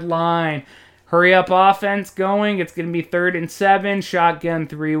 20-yard line. Hurry up offense going. It's going to be 3rd and 7. Shotgun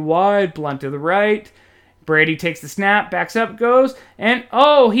 3 wide. Blunt to the right. Brady takes the snap. Backs up, goes. And,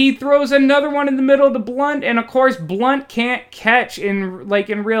 he throws another one in the middle to Blunt. And, of course, Blunt can't catch in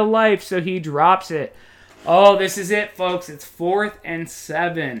real life, so he drops it. This is it, folks. It's 4th and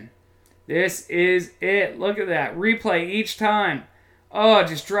 7. This is it. Look at that. Replay each time.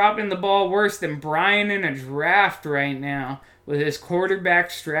 Just dropping the ball worse than Brian in a draft right now with his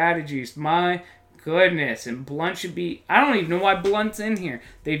quarterback strategies. My goodness. And Blunt should be... I don't even know why Blunt's in here.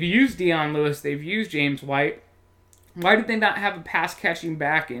 They've used Deion Lewis. They've used James White. Why did they not have a pass-catching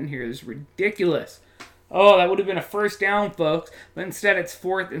back in here? This is ridiculous. That would have been a 1st down, folks. But instead, it's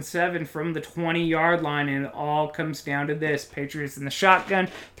 4th and 7 from the 20-yard line, and it all comes down to this. Patriots in the shotgun,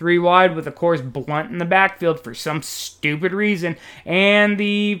 3 wide with, of course, Blunt in the backfield for some stupid reason. And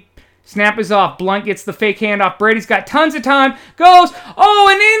the snap is off. Blunt gets the fake handoff. Brady's got tons of time. Goes.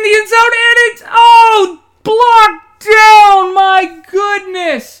 And in the end zone. And it's... blocked down. My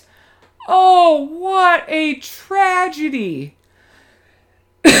goodness. What a tragedy.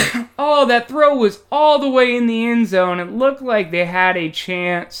 That throw was all the way in the end zone. It looked like they had a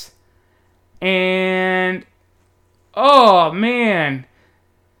chance. And... man.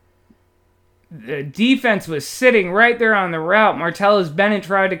 the defense was sitting right there on the route. Martellus Bennett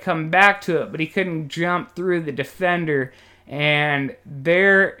tried to come back to it, but he couldn't jump through the defender. And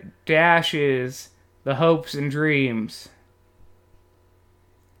there dashes the hopes and dreams.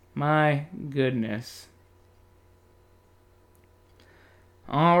 My goodness.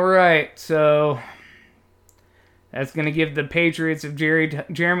 All right, so that's going to give the Patriots of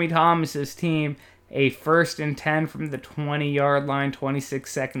Jeremy Thomas's team a 1st and 10 from the 20-yard line,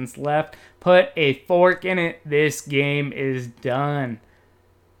 26 seconds left. Put a fork in it. This game is done.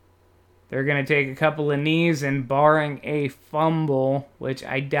 They're going to take a couple of knees, and barring a fumble, which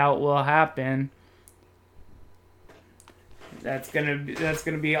I doubt will happen, that's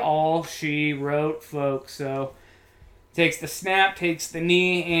gonna be all she wrote, folks. So takes the snap, takes the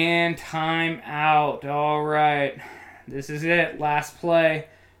knee, and time out. All right, this is it. Last play.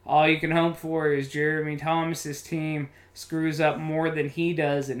 All you can hope for is Jeremy Thomas's team screws up more than he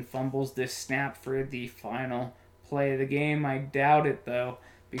does and fumbles this snap for the final play of the game. I doubt it, though,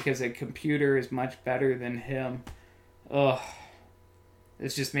 because a computer is much better than him. Ugh.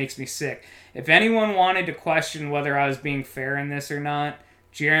 This just makes me sick. If anyone wanted to question whether I was being fair in this or not,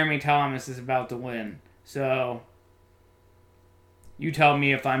 Jeremy Thomas is about to win. So, you tell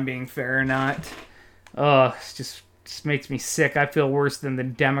me if I'm being fair or not. Ugh, it just makes me sick. I feel worse than the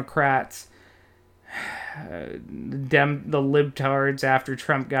Democrats. The libtards after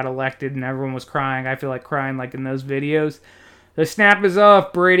Trump got elected and everyone was crying. I feel like crying like in those videos. The snap is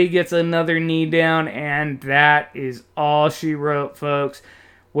off. Brady gets another knee down, and that is all she wrote, folks.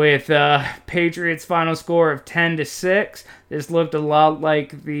 With Patriots' final score of 10-6, this looked a lot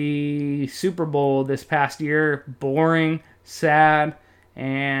like the Super Bowl this past year. Boring, sad,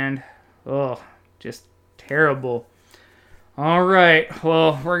 and just terrible. All right,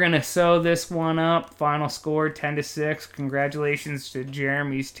 well, we're gonna sew this one up. Final score 10-6. Congratulations to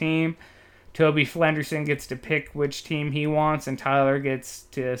Jeremy's team. Toby Flenderson gets to pick which team he wants, and Tyler gets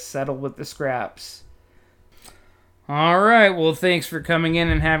to settle with the scraps. All right, well, thanks for coming in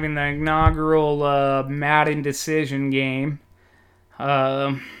and having the inaugural Madden decision game.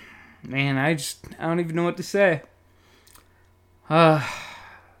 Man, I don't even know what to say. I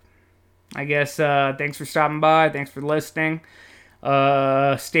guess thanks for stopping by. Thanks for listening.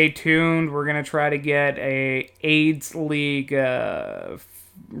 Stay tuned. We're going to try to get a AIDS League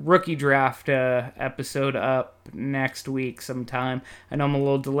rookie draft episode up next week sometime. I know I'm a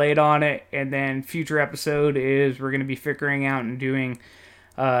little delayed on it, and then future episode is we're going to be figuring out and doing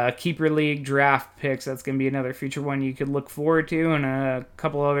Keeper League draft picks. That's going to be another future one you could look forward to, and a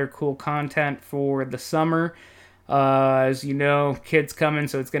couple other cool content for the summer. As you know, kids coming,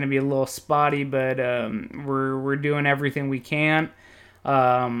 so it's going to be a little spotty, but we're doing everything we can.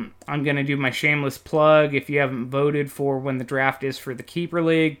 I'm going to do my shameless plug. If you haven't voted for when the draft is for the Keeper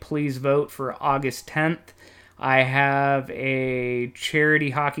League, please vote for August 10th. I have a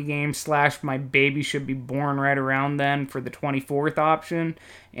charity hockey game / my baby should be born right around then for the 24th option,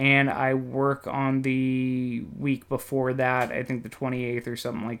 and I work on the week before that, I think the 28th or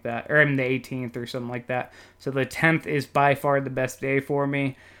something like that, or the 18th or something like that. So the 10th is by far the best day for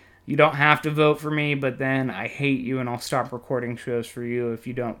me. You don't have to vote for me, but then I hate you and I'll stop recording shows for you if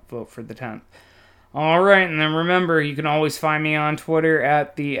you don't vote for the 10th. Alright, and then remember, you can always find me on Twitter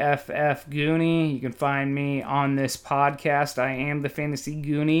at the FF Goonie. You can find me on this podcast. I am the Fantasy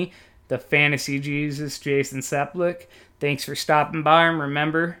Goonie, the Fantasy Jesus, Jason Seplik. Thanks for stopping by, and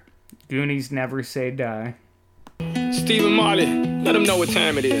remember, Goonies never say die. Stephen Marley, let them know what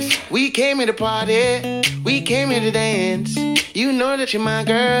time it is. We came here to party, we came here to dance. You know that you're my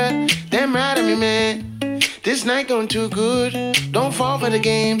girl, damn right I'm your man. This night going too good, don't fall for the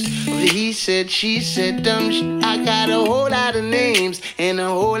games. He said, she said, dumb shit. I got a whole lot of names and a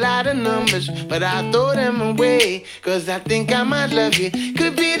whole lot of numbers, but I throw them away, cause I think I might love you.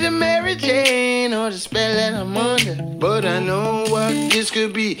 Could be the Mary Jane or the spell that I'm under, but I know what this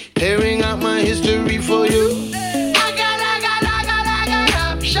could be, tearing out my history for you. I got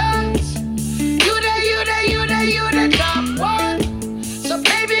options. You the top one. So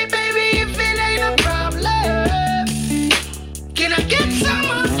baby, if it ain't a problem, can I get some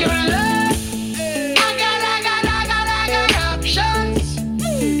of your love? I got options.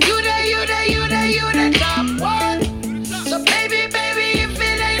 You the top one. So baby, if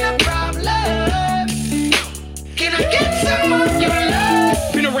it ain't a problem, can I get some of your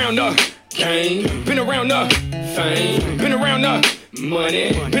love? Been around the game, been around the fame, been around the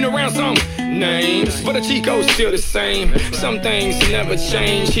money. Been around some names, but the Chico's still the same. Some things never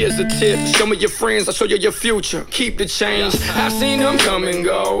change. Here's a tip: show me your friends, I'll show you your future. Keep the change. I've seen them come and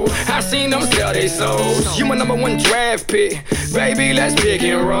go. I've seen them sell their souls. You my number one draft pick, baby. Let's pick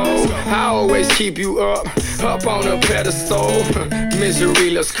and roll. I always keep you up on a pedestal. Misery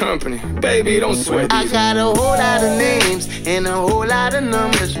loves company, baby. Don't sweat. I got a whole lot of names and a whole lot of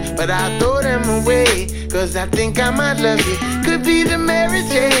numbers, but I throw them away, cause I think I might love you. Could be the Mary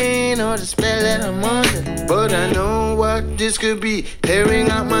Jane or the spell that I'm under, but I know what this could be,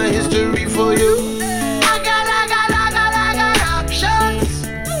 tearing out my history for you. I got options.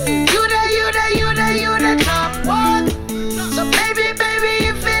 You the top one. So baby,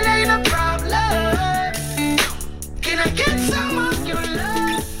 if it ain't a problem, can I get some of your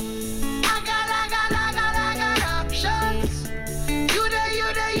love? I got options. You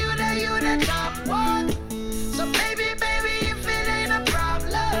the top one. So baby, if it ain't a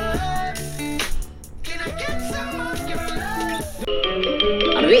problem, can I get some of your love?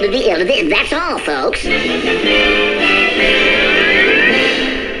 That's all, folks.